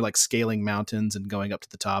 because then you're like scaling mountains and going up to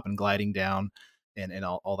the top and gliding down and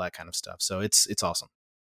all that kind of stuff. So it's awesome.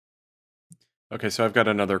 Okay, so I've got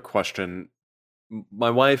another question. My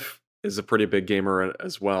wife is a pretty big gamer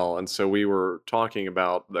as well, and so we were talking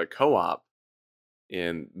about the co-op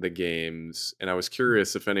in the games, and I was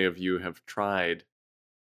curious if any of you have tried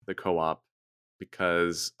the co-op,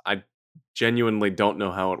 because I genuinely don't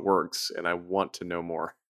know how it works and I want to know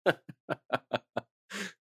more. I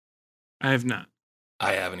have not.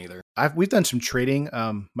 I haven't either. We've done some trading,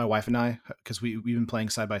 my wife and I, because we've been playing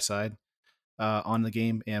side by side on the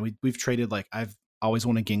game, and we've traded. Like I've always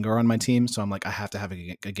wanted Gengar on my team, so I'm like, I have to have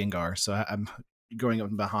a Gengar. So I'm going up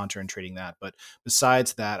in Haunter and trading that. But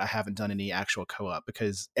besides that, I haven't done any actual co-op,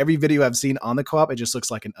 because every video I've seen on the co-op, it just looks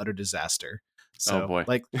like an utter disaster. So, oh boy.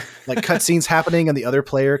 like cutscenes happening, and the other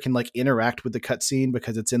player can like interact with the cutscene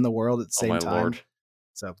because it's in the world at the same time. Lord.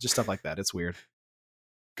 So just stuff like that. It's weird.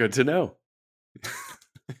 Good to know.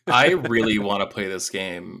 I really want to play this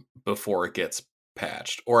game before it gets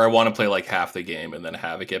patched, or I want to play like half the game and then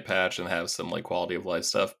have it get patched and have some like quality of life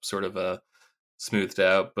stuff sort of smoothed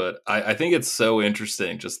out. But I think it's so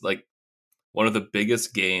interesting, just like one of the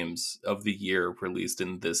biggest games of the year released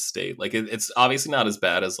in this state. Like it's obviously not as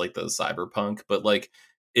bad as like the Cyberpunk, but like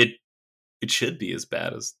it should be as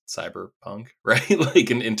bad as Cyberpunk, right? Like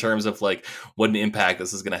in terms of like what an impact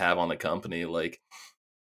this is going to have on the company. Like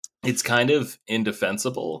it's kind of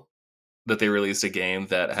indefensible that they released a game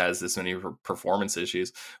that has this many performance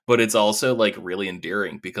issues, but it's also like really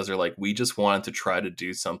endearing because they're like, we just wanted to try to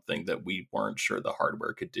do something that we weren't sure the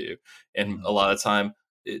hardware could do. And a lot of time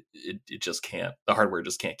it just can't, the hardware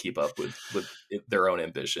just can't keep up with their own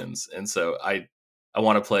ambitions. And so I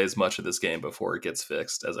want to play as much of this game before it gets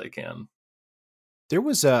fixed as I can. There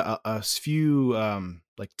was a few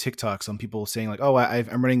like TikToks on people saying like, oh,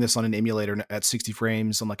 I'm running this on an emulator at 60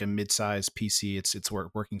 frames on like a mid-sized PC. It's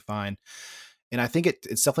working fine. And I think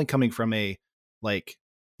it's definitely coming from a like,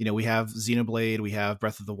 we have Xenoblade, we have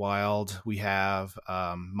Breath of the Wild, we have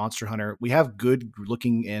Monster Hunter. We have good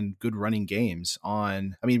looking and good running games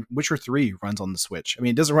on. I mean, Witcher 3 runs on the Switch. I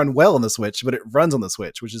mean, it doesn't run well on the Switch, but it runs on the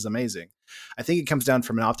Switch, which is amazing. I think it comes down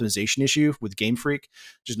from an optimization issue with Game Freak,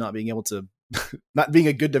 just not being able to, not being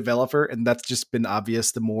a good developer. And that's just been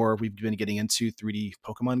obvious the more we've been getting into 3D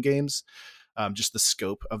Pokemon games. Just the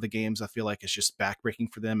scope of the games, I feel like, is just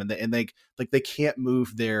backbreaking for them, and they can't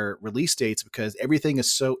move their release dates because everything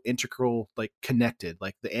is so integral, like connected,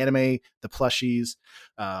 like the anime, the plushies,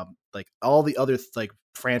 like all the other like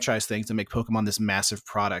franchise things that make Pokemon this massive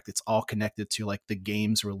product. It's all connected to like the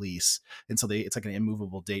game's release, and so it's like an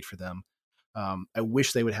immovable date for them. I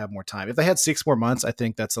wish they would have more time. If they had 6 more months, I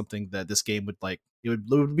think that's something that this game would like. It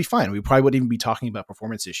would be fine. We probably wouldn't even be talking about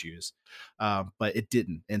performance issues, but it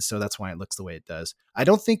didn't, and so that's why it looks the way it does. I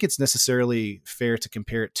don't think it's necessarily fair to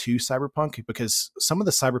compare it to Cyberpunk because some of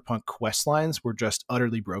the Cyberpunk quest lines were just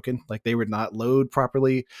utterly broken. Like they would not load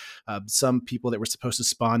properly. Some people that were supposed to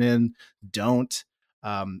spawn in don't.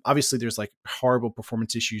 Obviously, there's like horrible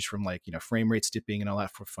performance issues from like frame rates dipping and all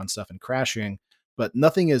that for fun stuff and crashing. But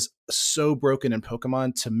nothing is so broken in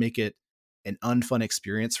Pokemon to make it an unfun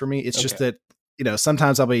experience for me. It's just that,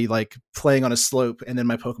 sometimes I'll be like playing on a slope and then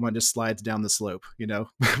my Pokemon just slides down the slope,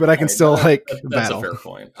 but I can still like that's battle. A fair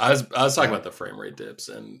point. I was talking about the frame rate dips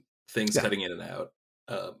and things cutting in and out,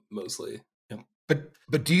 mostly. Yeah.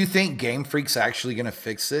 But do you think Game Freak's actually going to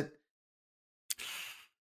fix it?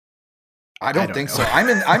 I don't think so. I'm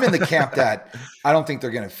in the camp that I don't think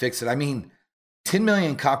they're going to fix it. I mean, 10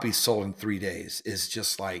 million copies sold in 3 days is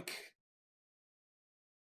just like,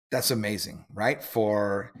 that's amazing, right?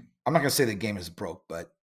 I'm not going to say the game is broke,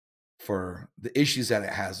 but for the issues that it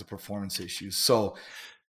has, the performance issues. So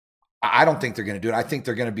I don't think they're going to do it. I think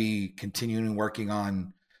they're going to be continuing working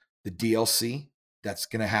on the DLC that's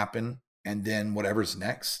going to happen and then whatever's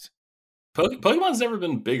next. Pokemon's never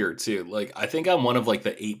been bigger too. Like I think I'm one of like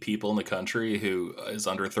the 8 people in the country who is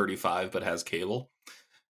under 35 but has cable.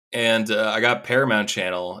 And I got Paramount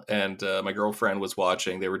Channel, and my girlfriend was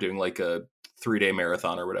watching. They were doing like a 3-day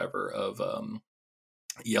marathon or whatever of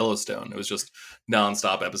Yellowstone. It was just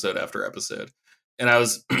nonstop episode after episode. And I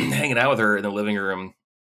was hanging out with her in the living room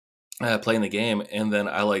playing the game. And then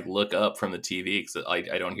I like look up from the TV because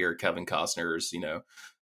I don't hear Kevin Costner's,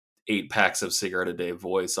 8 packs of cigarette a day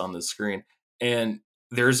voice on the screen. And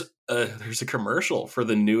there's a commercial for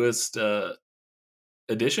the newest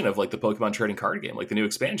edition of like the Pokemon trading card game, like the new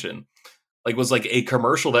expansion, like was like a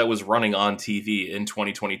commercial that was running on TV in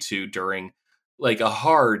 2022 during like a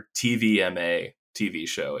hard TVMA TV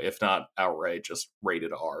show, if not outright just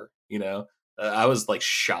rated R, I was like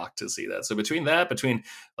shocked to see that. So between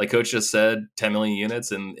like Coach just said, 10 million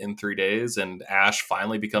units in 3 days, and Ash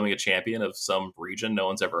finally becoming a champion of some region no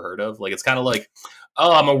one's ever heard of. Like, it's kind of like,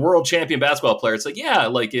 oh, I'm a world champion basketball player. It's like, yeah,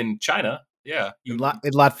 like in China. Yeah. In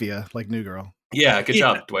Latvia, like New Girl. Yeah, good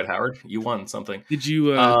job, Dwight Howard. You won something. Did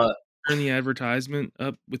you turn the advertisement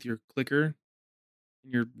up with your clicker?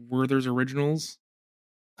 Your Werther's Originals?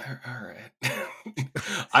 All right.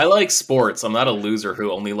 I like sports. I'm not a loser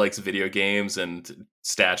who only likes video games and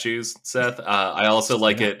statues, Seth. I also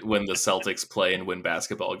like it when the Celtics play and win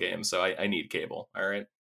basketball games, so I need cable. All right.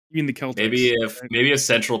 You mean the Celtics? Maybe if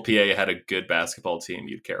Central PA had a good basketball team,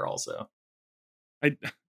 you'd care also. I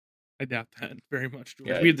doubt that very much.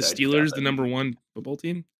 Yeah, we had the Steelers, the number 1 football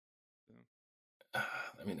team.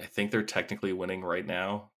 I mean, I think they're technically winning right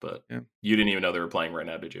now, but yeah. You didn't even know they were playing right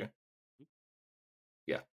now, did you?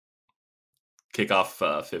 Yeah.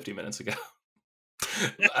 Kickoff 50 minutes ago.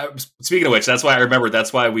 Speaking of which, that's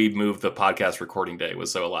why we moved the podcast recording day,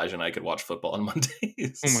 was so Elijah and I could watch football on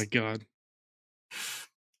Mondays. Oh my God.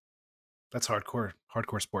 That's hardcore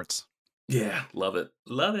sports. Yeah, love it.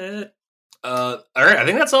 All right, I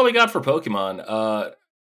think that's all we got for Pokemon.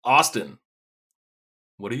 Austin,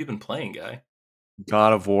 what have you been playing, guy?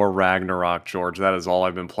 God of War Ragnarok, George. That is all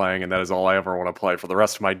I've been playing, and that is all I ever want to play for the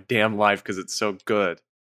rest of my damn life because it's so good.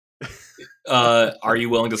 Are you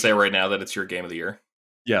willing to say right now that it's your game of the year?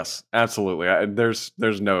 Yes, absolutely.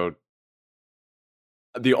 There's no.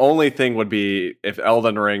 The only thing would be if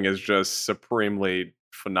Elden Ring is just supremely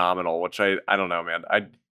phenomenal, which I don't know, man.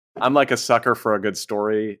 I'm like a sucker for a good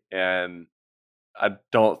story, and I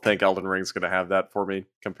don't think Elden Ring's going to have that for me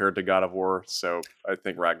compared to God of War. So I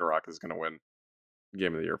think Ragnarok is going to win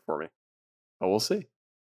Game of the Year for me. But we'll see.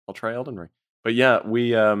 I'll try Elden Ring. But yeah,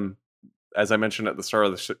 we, as I mentioned at the start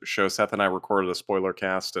of the show, Seth and I recorded a spoiler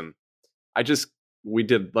cast, and we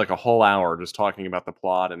did like a whole hour just talking about the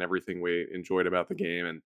plot and everything we enjoyed about the game.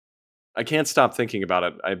 And I can't stop thinking about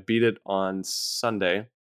it. I beat it on Sunday,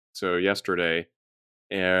 so yesterday,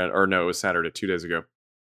 it was Saturday, 2 days ago.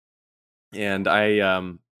 and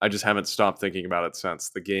I just haven't stopped thinking about it since.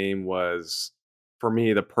 The game was, for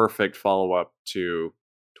me, the perfect follow up to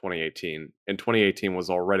 2018, and 2018 was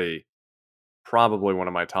already probably one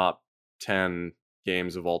of my top 10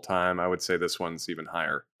 games of all time. I would say this one's even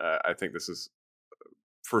higher. I think this is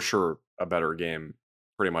for sure a better game,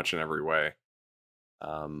 pretty much in every way.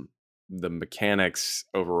 Um, the mechanics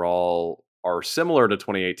overall are similar to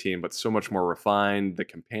 2018, but so much more refined. The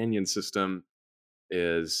companion system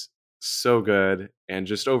is so good, and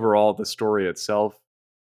just overall, the story itself.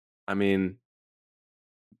 I mean,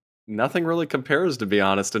 nothing really compares, to be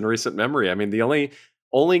honest, in recent memory. I mean, the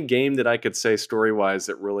only game that I could say story wise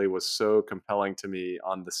that really was so compelling to me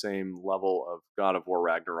on the same level of God of War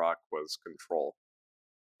Ragnarok was Control,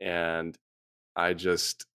 and I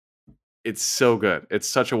just it's so good. It's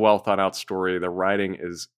such a well thought out story. The writing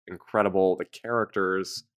is incredible. The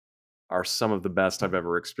characters are some of the best I've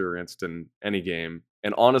ever experienced in any game.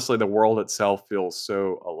 And honestly, the world itself feels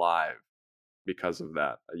so alive because of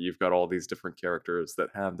that. You've got all these different characters that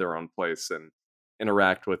have their own place and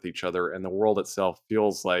interact with each other, and the world itself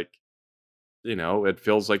feels like, it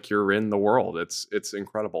feels like you're in the world. It's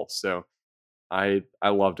incredible. So I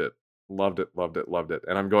loved it. Loved it, loved it, loved it.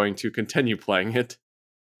 And I'm going to continue playing it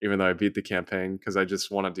even though I beat the campaign because I just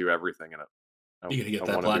want to do everything in it. You gonna get I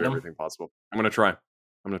that want to do platinum? everything possible. I'm going to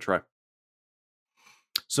try.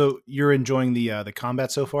 So you're enjoying the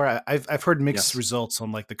combat so far? I've heard mixed Yes. results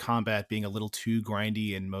on like the combat being a little too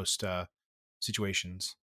grindy in most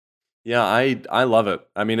situations. Yeah, I love it.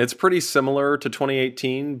 I mean, it's pretty similar to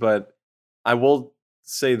 2018, but I will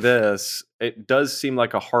say this, it does seem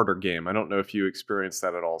like a harder game. I don't know if you experienced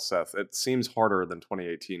that at all, Seth. It seems harder than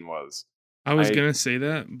 2018 was. I was I gonna say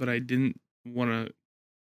that, but I didn't want to.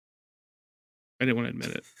 I didn't want to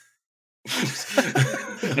admit it.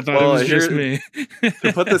 I thought it Well, was just here me.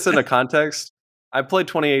 to put this into context, I played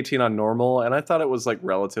 2018 on normal and I thought it was like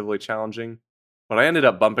relatively challenging, but I ended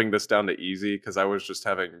up bumping this down to easy because I was just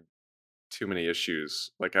having too many issues.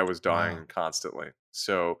 Like I was dying Wow. constantly.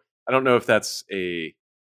 So I don't know if that's a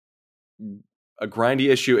grindy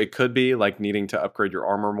issue. It could be like needing to upgrade your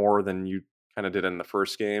armor more than you kind of did in the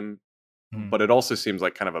first game. Hmm. But it also seems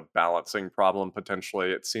like kind of a balancing problem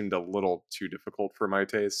potentially. It seemed a little too difficult for my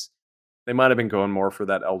taste. They might have been going more for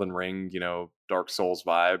that Elden Ring, Dark Souls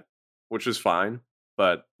vibe, which is fine,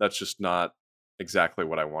 but that's just not exactly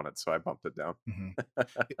what I wanted, so I bumped it down. Mhm.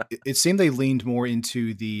 It seemed they leaned more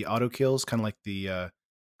into the auto kills, kind of like the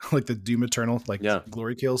like the Doom Eternal, like Yeah.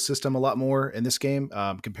 glory kill system a lot more in this game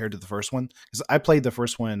compared to the first one. Because I played the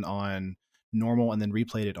first one on normal and then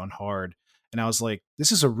replayed it on hard, and I was like,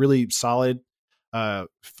 this is a really solid,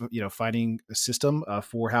 fighting system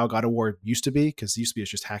for how God of War used to be. Because it used to be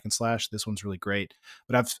just hack and slash. This one's really great,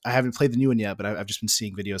 but I haven't played the new one yet. But I've just been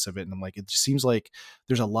seeing videos of it, and I'm like, it just seems like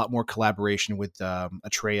there's a lot more collaboration with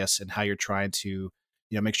Atreus and how you're trying to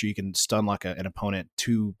make sure you can stun lock an opponent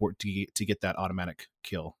to get that automatic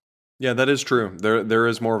kill. Yeah, that is true. There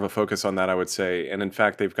is more of a focus on that, I would say. And in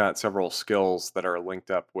fact, they've got several skills that are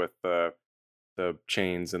linked up with the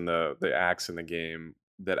chains and the axe in the game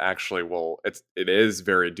that actually it is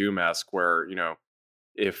very Doom-esque where,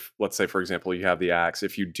 if let's say for example you have the axe,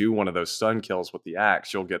 if you do one of those stun kills with the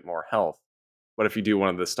axe, you'll get more health. But if you do one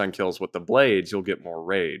of the stun kills with the blades, you'll get more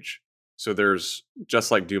rage. So there's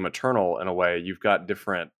just like Doom Eternal in a way, you've got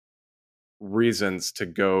different reasons to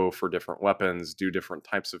go for different weapons, do different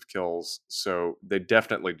types of kills. So they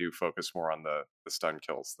definitely do focus more on the stun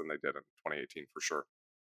kills than they did in 2018 for sure.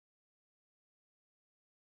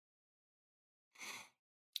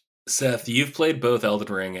 Seth, you've played both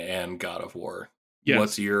Elden Ring and God of War. Yes.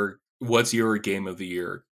 What's your game of the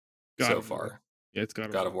year God so of War. far? Yeah, it's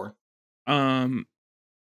God God of War. I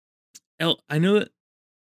know that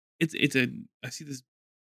I see this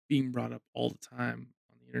being brought up all the time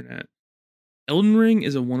on the internet. Elden Ring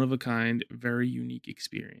is a one of a kind, very unique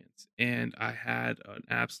experience, and I had an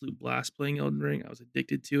absolute blast playing Elden Ring. I was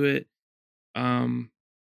addicted to it.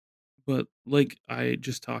 But like I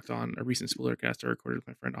just talked on a recent spoiler cast I recorded with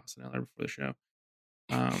my friend Austin Eller before the show.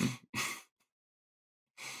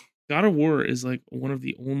 God of War is like one of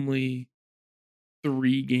the only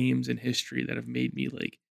 3 games in history that have made me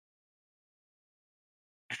like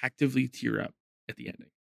actively tear up at the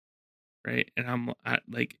ending, right? And I'm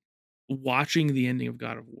like watching the ending of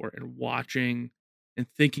God of War and watching and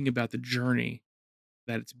thinking about the journey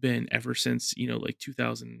that it's been ever since, like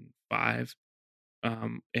 2005,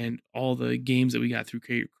 and all the games that we got through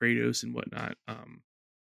Kratos and whatnot.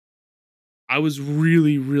 I was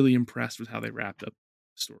really, really impressed with how they wrapped up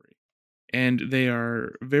the story. And they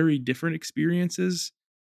are very different experiences,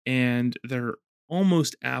 and they're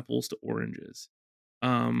almost apples to oranges.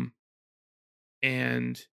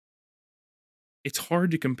 and it's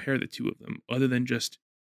hard to compare the two of them, other than just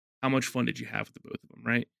how much fun did you have with the both of them,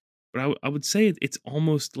 right? But I would say it's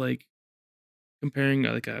almost like comparing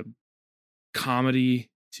like a comedy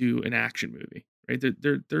to an action movie, right?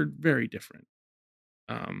 They're very different.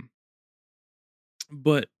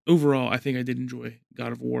 But overall, I think I did enjoy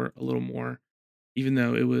God of War a little more, even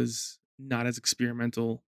though it was not as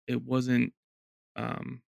experimental.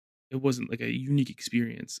 Um, it wasn't like a unique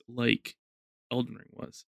experience like Elden Ring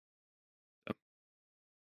was.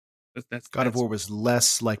 So that's God of War was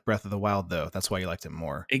less like Breath of the Wild, though. That's why you liked it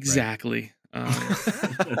more. Right? exactly. Wait,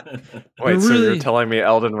 so you're really- telling me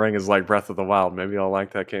Elden Ring is like Breath of the Wild? Maybe I'll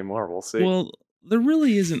like that game more. We'll see. Well, there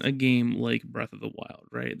really isn't a game like Breath of the Wild,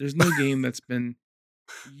 right? There's no game that's been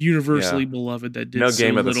universally beloved that did no so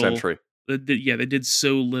game of the little. century. They did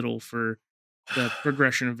so little for the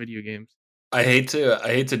progression of video games. I hate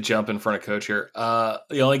to jump in front of Coach here.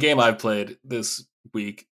 The only game I've played this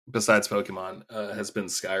week besides Pokemon has been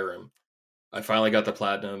Skyrim. I finally got the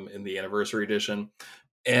platinum in the anniversary edition,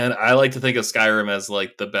 and I like to think of Skyrim as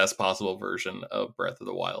like the best possible version of Breath of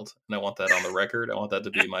the Wild, and I want that on the record. I want that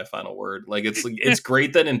to be my final word. Like it's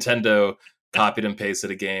great that Nintendo copied and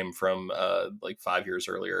pasted a game from like 5 years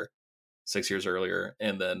earlier, 6 years earlier,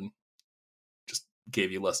 and then just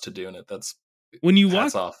gave you less to do in it. That's When you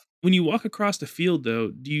hats walk off. when you walk across the field,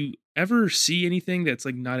 though, do you ever see anything that's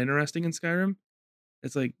like not interesting in Skyrim?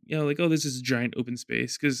 It's like, like, oh, this is a giant open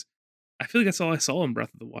space, because I feel like that's all I saw in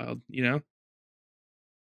Breath of the Wild.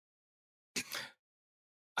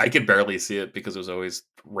 I could barely see it because it was always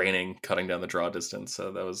raining, cutting down the draw distance.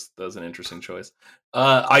 So that was an interesting choice.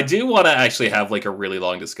 I do want to actually have like a really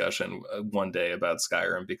long discussion one day about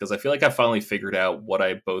Skyrim, because I feel like I finally figured out what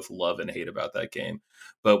I both love and hate about that game.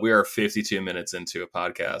 But we are 52 minutes into a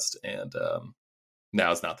podcast, and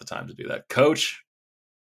now is not the time to do that. Coach,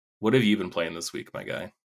 what have you been playing this week, my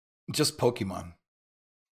guy? Just Pokemon.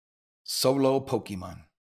 Solo Pokemon.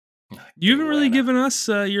 You haven't really Atlanta. given us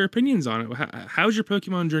your opinions on it. How's your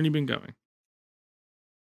Pokemon journey been going?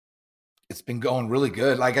 It's been going really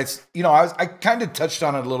good. Like I kind of touched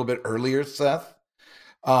on it a little bit earlier, Seth,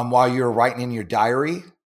 while you were writing in your diary.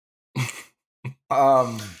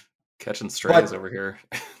 Catching strays But- over here.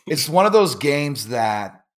 It's one of those games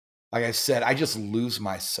that, like I said, I just lose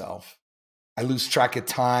myself. I lose track of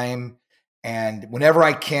time. And whenever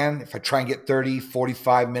I can, if I try and get 30,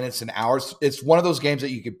 45 minutes, an hour, it's one of those games that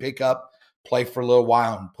you can pick up, play for a little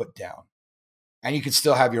while, and put down. And you can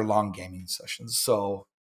still have your long gaming sessions. So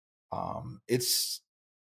it's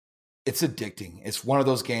addicting. It's one of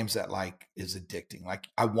those games that like is addicting. Like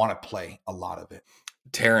I want to play a lot of it.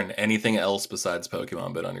 Taryn, anything else besides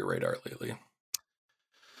Pokemon been on your radar lately?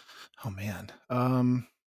 Oh man.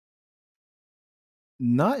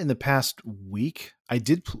 Not in the past week. I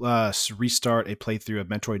did restart a playthrough of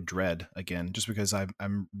Metroid Dread again, just because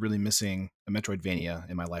I'm really missing a Metroidvania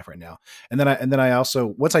in my life right now. And then I also,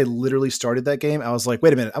 once I literally started that game, I was like,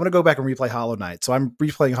 wait a minute, I'm gonna go back and replay Hollow Knight. So I'm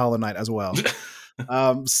replaying Hollow Knight as well.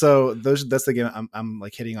 So that's the game I'm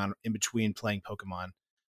like hitting on in between playing Pokemon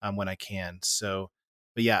when I can. So,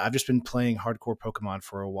 but yeah, I've just been playing hardcore Pokemon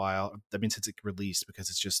for a while. I mean, since it released, because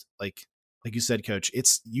it's just like you said, Coach,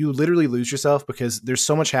 you literally lose yourself because there's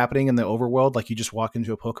so much happening in the overworld. Like you just walk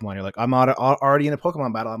into a Pokemon, you're like, I'm already in a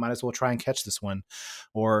Pokemon battle. I might as well try and catch this one.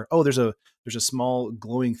 Or, oh, there's a small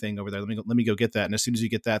glowing thing over there. Let me go get that. And as soon as you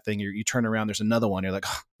get that thing, you turn around, there's another one. You're like,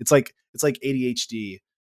 oh, it's like ADHD,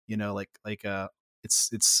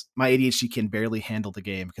 it's my ADHD can barely handle the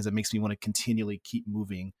game because it makes me want to continually keep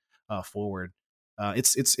moving forward.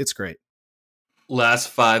 It's great. Last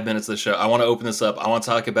 5 minutes of the show. I want to open this up. I want to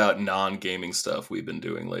talk about non-gaming stuff we've been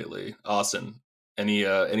doing lately. Austin,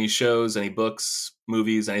 any shows, any books,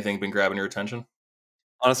 movies, anything been grabbing your attention?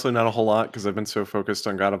 Honestly, not a whole lot because I've been so focused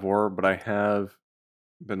on God of War, but I have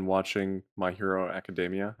been watching My Hero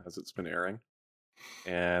Academia as it's been airing.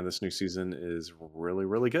 And this new season is really,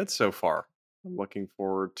 really good so far. I'm looking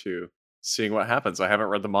forward to seeing what happens. I haven't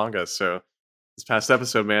read the manga, so this past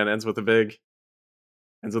episode, man, ends with a big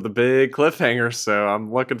cliffhanger, so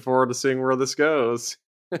I'm looking forward to seeing where this goes.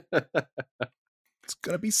 It's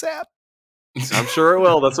gonna be sad. I'm sure it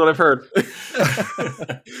will. That's what I've heard.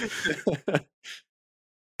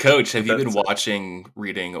 Coach, have you been That's it. watching,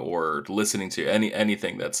 reading, or listening to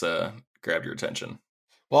anything that's grabbed your attention?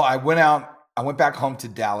 Well, I went back home to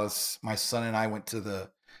Dallas. My son and I went to the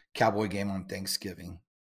Cowboy game on Thanksgiving.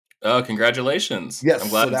 Oh, congratulations! Yes, I'm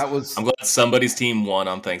glad. so I'm glad somebody's team won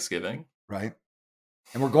on Thanksgiving. right.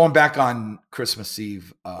 And we're going back on Christmas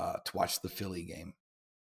Eve to watch the Philly game.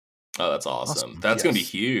 Oh, that's awesome. Awesome. That's gonna be Yes.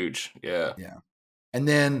 huge. Yeah. And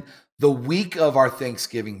then the week of our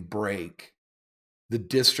Thanksgiving break, the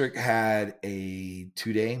district had a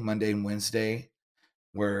 2-day, Monday and Wednesday,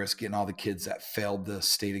 where it's getting all the kids that failed the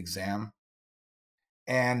state exam.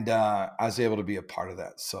 And I was able to be a part of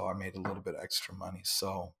that. So I made a little bit of extra money.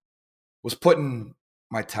 So was putting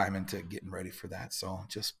my time into getting ready for that. So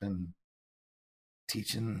just been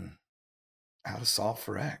teaching how to solve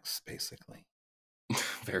for X, basically.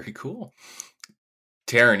 Very cool.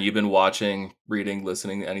 Taryn, you've been watching, reading,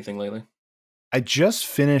 listening to anything lately? I just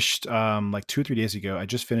finished, like 2 or 3 days ago, I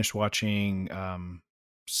just finished watching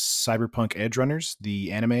Cyberpunk Edge Runners,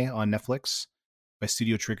 the anime on Netflix by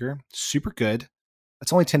Studio Trigger. Super good.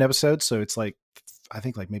 It's only 10 episodes, so it's like, I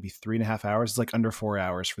think like maybe 3.5 hours. It's like under 4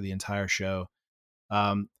 hours for the entire show.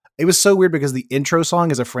 It was so weird because the intro song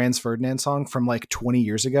is a Franz Ferdinand song from like 20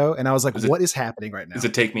 years ago. And I was like, what is happening right now? Does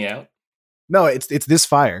it Take Me Out? No, it's This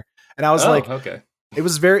Fire. And I was like, okay. It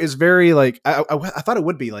was very like, I thought it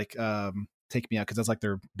would be like, Take Me Out, because that's like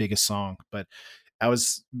their biggest song. But I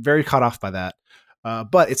was very caught off by that.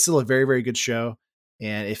 But it's still a very, very good show.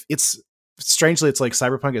 And if it's, strangely, it's like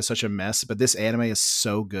Cyberpunk is such a mess, but this anime is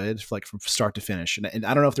so good, like from start to finish. And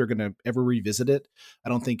I don't know if they're going to ever revisit it. I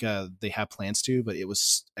don't think they have plans to, but it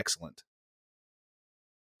was excellent.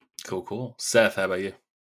 Cool. Seth, how about you?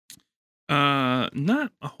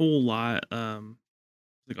 Not a whole lot.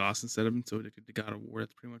 Like Austin said, I've been so addicted to God of War.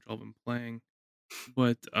 That's pretty much all I've been playing.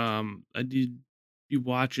 But I did be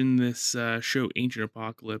watching this show, Ancient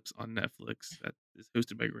Apocalypse, on Netflix that is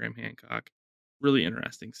hosted by Graham Hancock. Really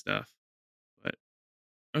interesting stuff. But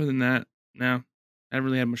other than that, no, I haven't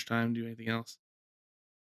really had much time to do anything else.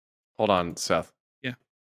 Hold on, Seth. Yeah.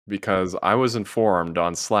 Because I was informed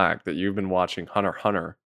on Slack that you've been watching Hunter x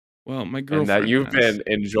Hunter. Well, my girlfriend and that you've been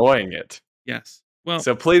enjoying it. Yes. Well,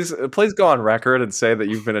 so please go on record and say that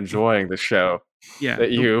you've been enjoying the show. Yeah.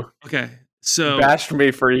 That you so bashed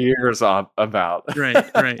me for years about.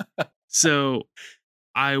 Right. So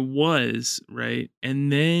I was right,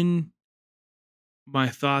 and then my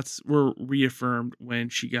thoughts were reaffirmed when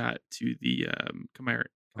she got to the Chimera.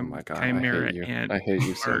 Oh my god! Chimera, I hate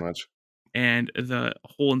you so much. And the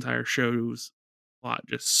whole entire show's plot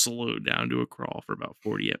just slowed down to a crawl for about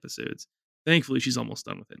 40 episodes. Thankfully, she's almost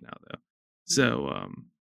done with it now, though. So,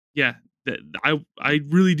 yeah, I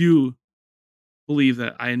really do believe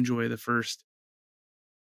that I enjoy the first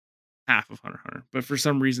half of Hunter x Hunter, but for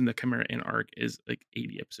some reason, the Chimera Inn arc is like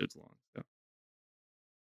 80 episodes long. So,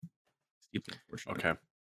 okay.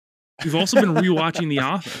 We've also been rewatching The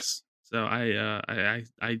Office, so I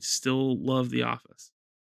still love The Office.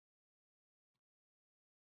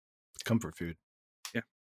 Comfort food. Yeah.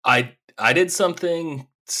 I did something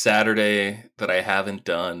Saturday that I haven't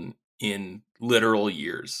done in literal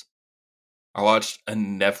years. I watched a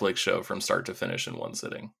Netflix show from start to finish in one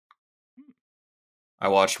sitting. I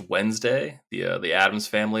watched Wednesday, the Addams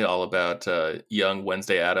Family, all about young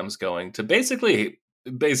Wednesday Addams going to basically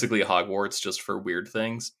Hogwarts just for weird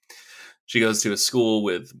things. She goes to a school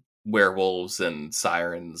with werewolves and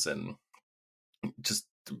sirens and just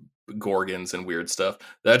gorgons and weird stuff.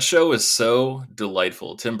 That show is so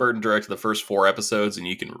delightful. Tim Burton directed the first 4 episodes, and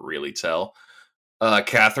you can really tell.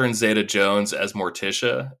 Catherine Zeta-Jones as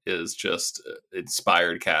Morticia is just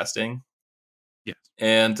inspired casting. Yeah.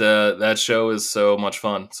 And that show is so much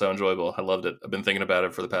fun, so enjoyable. I loved it. I've been thinking about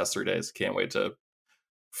it for the past 3 days. Can't wait to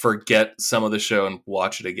forget some of the show and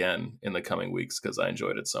watch it again in the coming weeks because I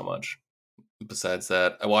enjoyed it so much. Besides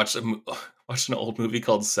that, I watched an old movie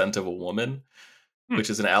called Scent of a Woman,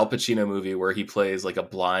 which is an Al Pacino movie where he plays like a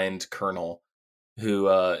blind colonel who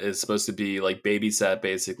is supposed to be like babysat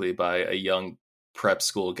basically by a young prep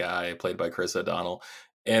school guy played by Chris O'Donnell.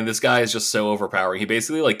 And this guy is just so overpowering. He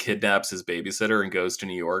basically like kidnaps his babysitter and goes to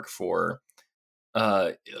New York for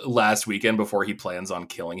last weekend before he plans on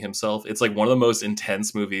killing himself. It's like one of the most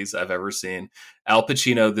intense movies I've ever seen. Al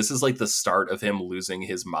Pacino, this is like the start of him losing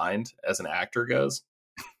his mind as an actor goes.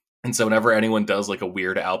 And so whenever anyone does like a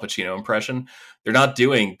weird Al Pacino impression, they're not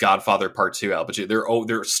doing Godfather Part 2 Al Pacino.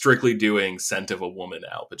 They're strictly doing Scent of a Woman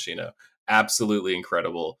Al Pacino. Absolutely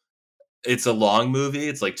incredible. It's a long movie.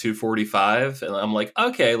 It's like 2:45, and I'm like,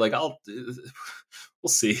 okay, like we'll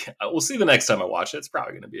see. We'll see the next time I watch it. It's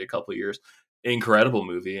probably going to be a couple of years. Incredible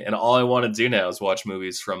movie, and all I want to do now is watch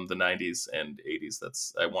movies from the 90s and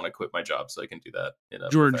 80s. I want to quit my job so I can do that in a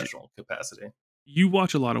professional capacity. You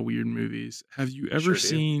watch a lot of weird movies. Have you ever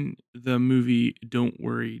seen the movie Don't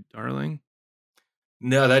Worry, Darling?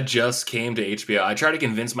 No, that just came to HBO. I tried to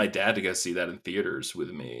convince my dad to go see that in theaters with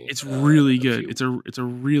me. It's really good. It's a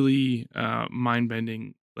really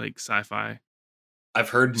mind-bending like sci-fi. I've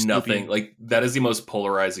heard nothing like that is the most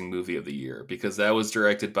polarizing movie of the year because that was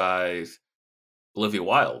directed by Olivia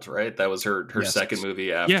Wilde, right? That was her Yes. second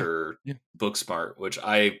movie after Booksmart, which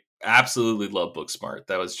I absolutely love. Booksmart.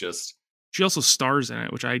 That was just. She also stars in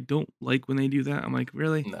it, which I don't like when they do that. I'm like,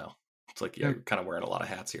 really? No, it's like you're kind of wearing a lot of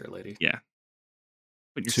hats here, lady. Yeah,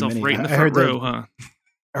 put Too yourself many. right in the I heard front row, huh?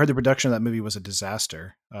 I heard the production of that movie was a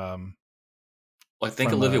disaster. Well, I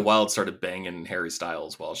think From, Olivia Wilde started banging Harry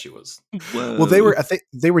Styles while she was. Well, I think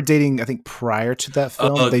they were dating. I think prior to that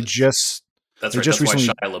film, Oh, they just. That's They right. just That's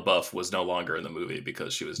recently- why Shia LaBeouf was no longer in the movie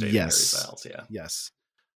because she was dating Harry Styles. Yeah. Yes.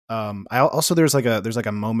 I also there's like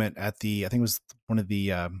a moment at the, I think it was one of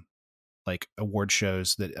the like award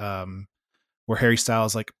shows that where Harry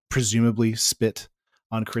Styles like presumably spit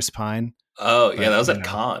on Chris Pine. Oh yeah, But, that was you at know.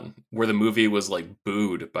 Cannes where the movie was like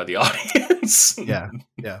booed by the audience. Yeah.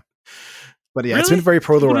 But yeah, it's Really? been a very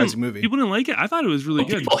People polarizing didn't- movie. People didn't like it. I thought it was really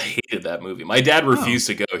good. People hated that movie. My dad refused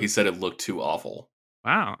to go. He said it looked too awful.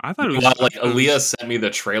 Wow, I thought it was Well, like Aaliyah sent me the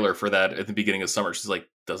trailer for that at the beginning of summer. She's like,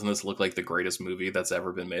 "Doesn't this look like the greatest movie that's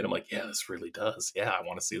ever been made?" I'm like, "Yeah, this really does. Yeah, I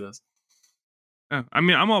want to see this." Oh, I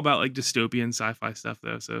mean, I'm all about like dystopian sci-fi stuff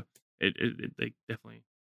though, so it like definitely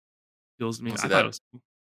feels me. I'll I see thought that. it was cool.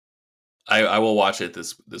 I will watch it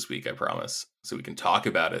this week, I promise, so we can talk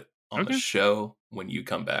about it on the Okay. show when you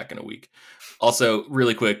come back in a week. Also,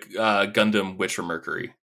 really quick, Gundam Witch from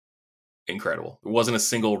Mercury, incredible. There wasn't a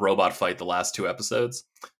single robot fight the last 2 episodes.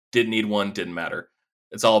 Didn't need one, didn't matter.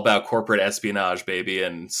 It's all about corporate espionage, baby,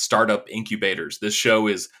 and startup incubators. This show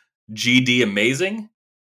is GD amazing,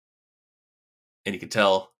 and you can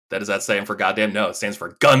tell that is that saying for goddamn? No, it stands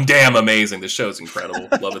for Gundam amazing. This show is incredible.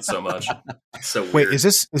 Love it so much. It's so Wait, weird. is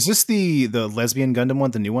this the lesbian Gundam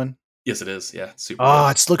one, the new one? Yes, it is. Yeah, super. Oh,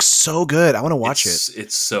 good. it looks so good. I want to watch it.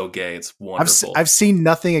 It's so gay. It's wonderful. I've seen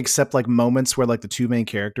nothing except like moments where like the two main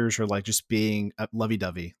characters are like just being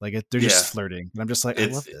lovey-dovey, like they're just Yeah. flirting, and I'm just like, I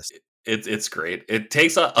love this. It's great. It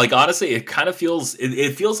takes like honestly, it kind of feels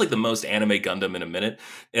it feels like the most anime Gundam in a minute.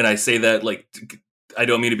 And I say that like I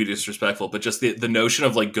don't mean to be disrespectful, but just the notion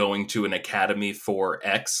of like going to an academy for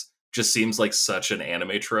X just seems like such an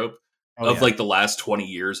anime trope of like the last 20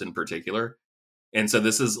 years in particular. And so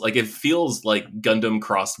this is like, it feels like Gundam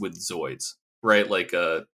crossed with Zoids, right? Like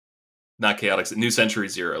not Chaotix, New Century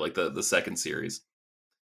Zero, like the second series,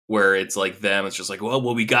 where it's like them. It's just like,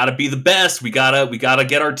 well, we got to be the best. We gotta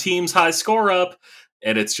get our team's high score up,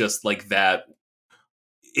 and it's just like that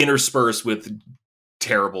interspersed with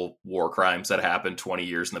terrible war crimes that happened 20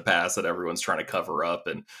 years in the past that everyone's trying to cover up,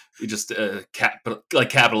 and it just like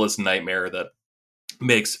capitalist nightmare that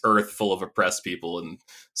makes Earth full of oppressed people and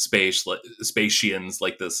Spatians,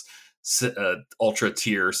 like this ultra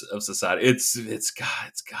tiers of society. It's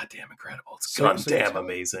goddamn incredible. It's goddamn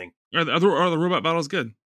amazing. Are the robot battles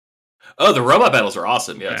good? Oh, the robot battles are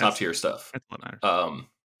awesome. Yeah, Yeah, top tier stuff. That's what matters.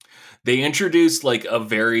 They introduced like a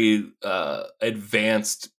very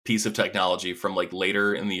advanced piece of technology from like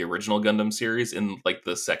later in the original Gundam series in like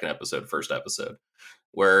the first episode,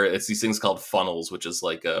 where it's these things called funnels, which is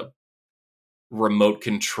like a remote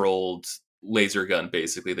controlled laser gun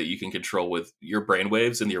basically that you can control with your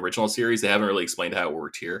brainwaves. In the original series, they haven't really explained how it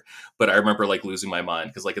worked here, but I remember like losing my mind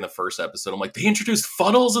because like in the first episode I'm like, they introduced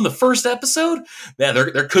funnels in the first episode. Man,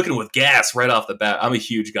 they're cooking with gas right off the bat. I'm a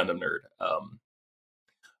huge Gundam nerd.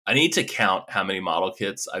 I need to count how many model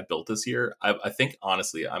kits I've built this year. I think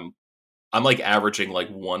honestly I'm like averaging like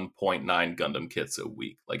 1.9 Gundam kits a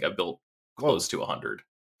week. Like I built close to 100.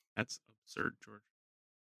 That's absurd, George.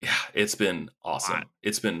 Yeah, it's been awesome. Wow.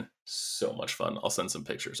 It's been so much fun. I'll send some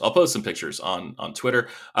pictures. I'll post some pictures on Twitter.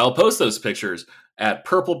 I'll post those pictures at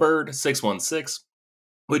purplebird616,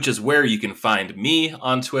 which is where you can find me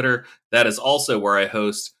on Twitter. That is also where I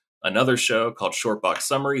host another show called Shortbox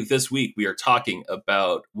Summary. This week we are talking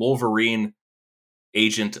about Wolverine,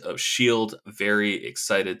 Agent of S.H.I.E.L.D. Very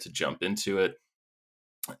excited to jump into it.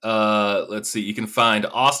 Let's see. You can find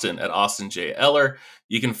Austin at Austin J. Eller.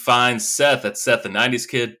 You can find Seth at Seth the 90s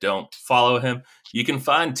Kid. Don't follow him. You can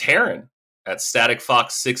find Taryn at Static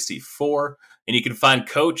Fox 64. And you can find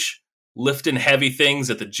Coach lifting heavy things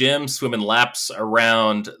at the gym, swimming laps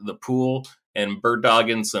around the pool, and bird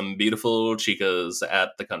dogging some beautiful chicas at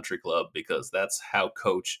the country club, because that's how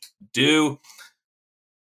Coach do.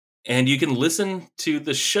 And you can listen to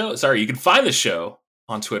the show. Sorry, you can find the show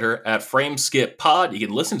on Twitter at FrameSkipPod. You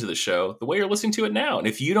can listen to the show the way you're listening to it now. And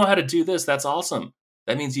if you know how to do this, that's awesome.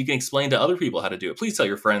 That means you can explain to other people how to do it. Please tell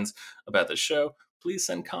your friends about the show. Please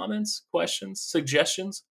send comments, questions,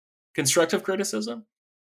 suggestions, constructive criticism,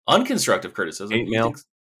 unconstructive criticism. Hate mail.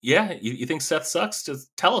 You think Seth sucks? Just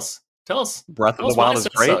tell us. Tell us. Breath Tell of us the why Wild is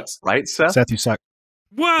Seth great, sucks. right, Seth? Seth, you suck.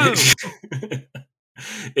 Whoa!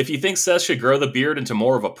 If you think Seth should grow the beard into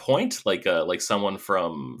more of a point, like someone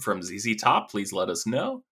from ZZ Top, please let us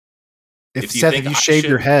know. If you shave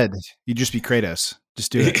your head, you'd just be Kratos.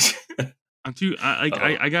 Just do it.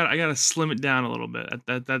 I gotta slim it down a little bit.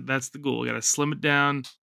 That's the goal. I gotta slim it down,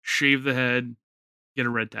 shave the head, get a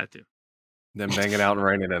red tattoo. Then bang it out and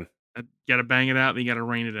rein it in. You gotta bang it out, then you gotta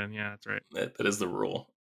rein it in. Yeah, that's right. That is the rule.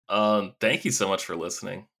 Thank you so much for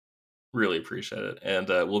listening. Really appreciate it. And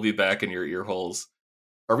we'll be back in your ear holes.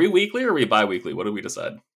 Are we weekly or are we bi-weekly? What do we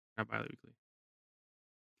decide? Not bi-weekly.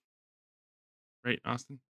 Right,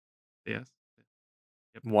 Austin? Yes.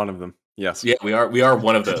 Yep. One of them. Yes. Yeah, we are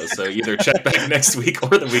one of those. So either check back next week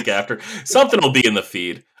or the week after. Something will be in the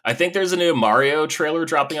feed. I think there's a new Mario trailer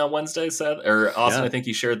dropping on Wednesday, Seth. Or Austin, I think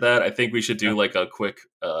you shared that. I think we should do like a quick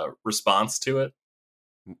response to it.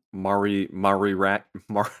 Mari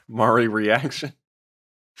reaction.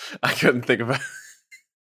 I couldn't think of it.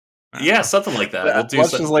 Yeah, something like that. We'll do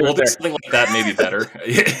something like that, maybe better.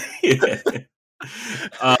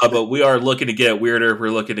 But we are looking to get weirder. We're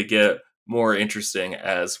looking to get more interesting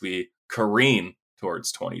as we careen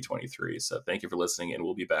towards 2023. So thank you for listening, and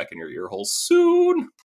we'll be back in your ear holes soon.